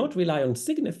 do not rely on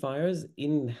signifiers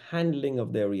in handling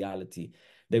of their reality.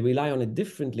 They rely on a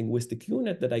different linguistic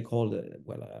unit that I call,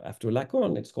 after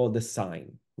Lacan, it's called the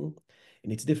sign.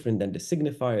 And it's different than the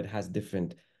signifier. It has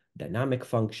different dynamic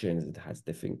functions. It has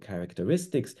different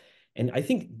characteristics. And I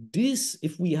think this,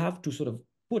 if we have to sort of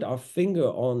put our finger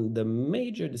on the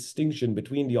major distinction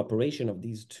between the operation of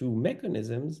these two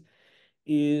mechanisms,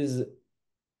 is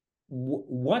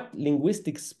what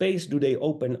linguistic space do they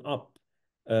open up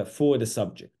for the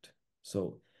subject?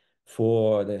 So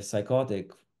for the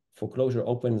psychotic, foreclosure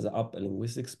opens up a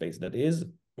linguistic space that is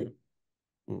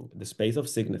the space of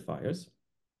signifiers,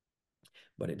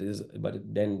 but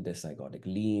then the psychotic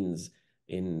leans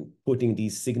in putting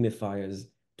these signifiers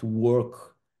to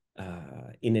work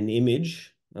in an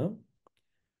image.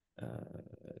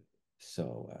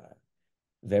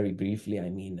 Very briefly, I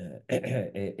mean,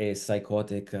 a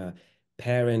psychotic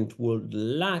parent will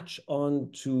latch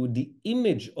on to the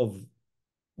image of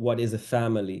what is a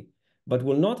family, but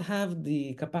will not have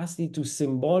the capacity to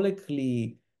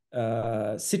symbolically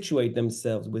situate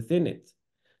themselves within it.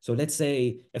 So let's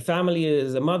say a family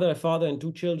is a mother, a father, and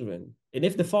two children. And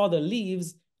if the father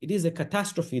leaves, it is a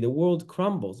catastrophe. The world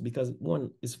crumbles because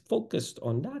one is focused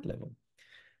on that level.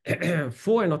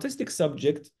 For an autistic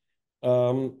subject,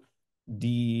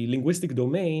 the linguistic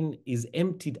domain is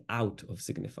emptied out of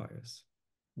signifiers,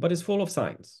 but is full of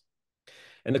signs.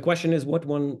 And the question is what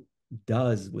one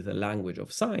does with a language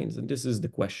of signs. And this is the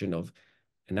question of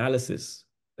analysis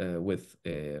with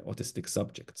autistic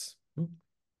subjects.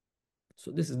 So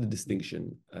this is the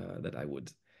distinction that I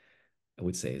would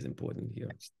say is important here.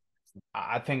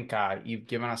 I think you've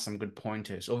given us some good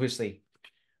pointers. Obviously,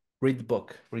 read the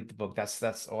book. Read the book.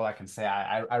 That's all I can say.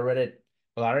 I read it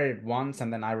Well, I read it once,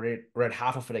 and then I read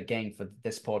half of it again for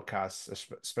this podcast,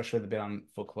 especially the bit on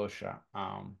foreclosure.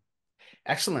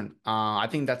 Excellent. I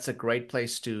think that's a great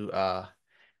place to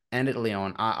end it,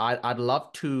 Leon. I'd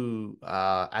love to,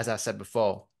 as I said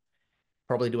before,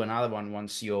 probably do another one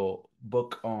once your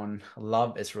book on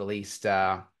love is released.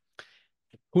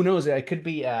 Who knows? It could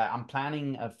be. I'm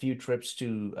planning a few trips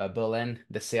to Berlin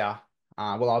this year.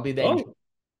 Well, Oh, I'll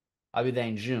be there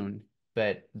in June,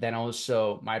 but then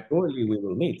also my surely we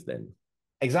will meet then.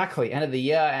 exactly end of the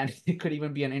year, and it could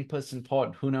even be an in-person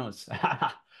pod. Who knows?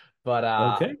 But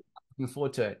Okay. looking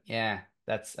forward to it. Yeah,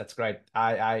 that's great.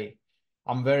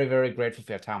 I'm very, very grateful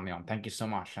for your time, Leon. Thank you so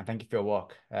much, and thank you for your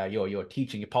work, your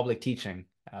teaching, your public teaching,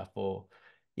 for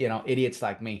idiots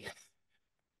like me.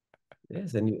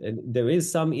 Yes, and there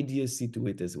is some idiocy to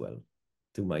it as well,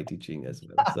 to my teaching as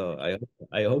well. So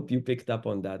I hope you picked up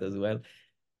on that as well.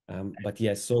 But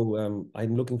yes, so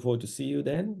I'm looking forward to see you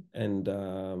then, and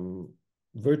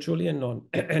virtually and on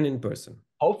and in person.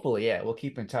 Hopefully, yeah, we'll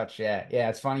keep in touch. Yeah, yeah.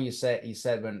 It's funny you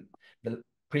said when the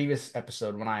previous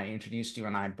episode when I introduced you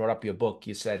and I brought up your book,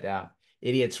 you said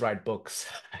idiots write books.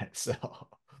 So,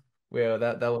 well,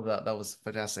 that was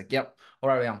fantastic. Yep. All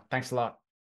right, Leon. Thanks a lot.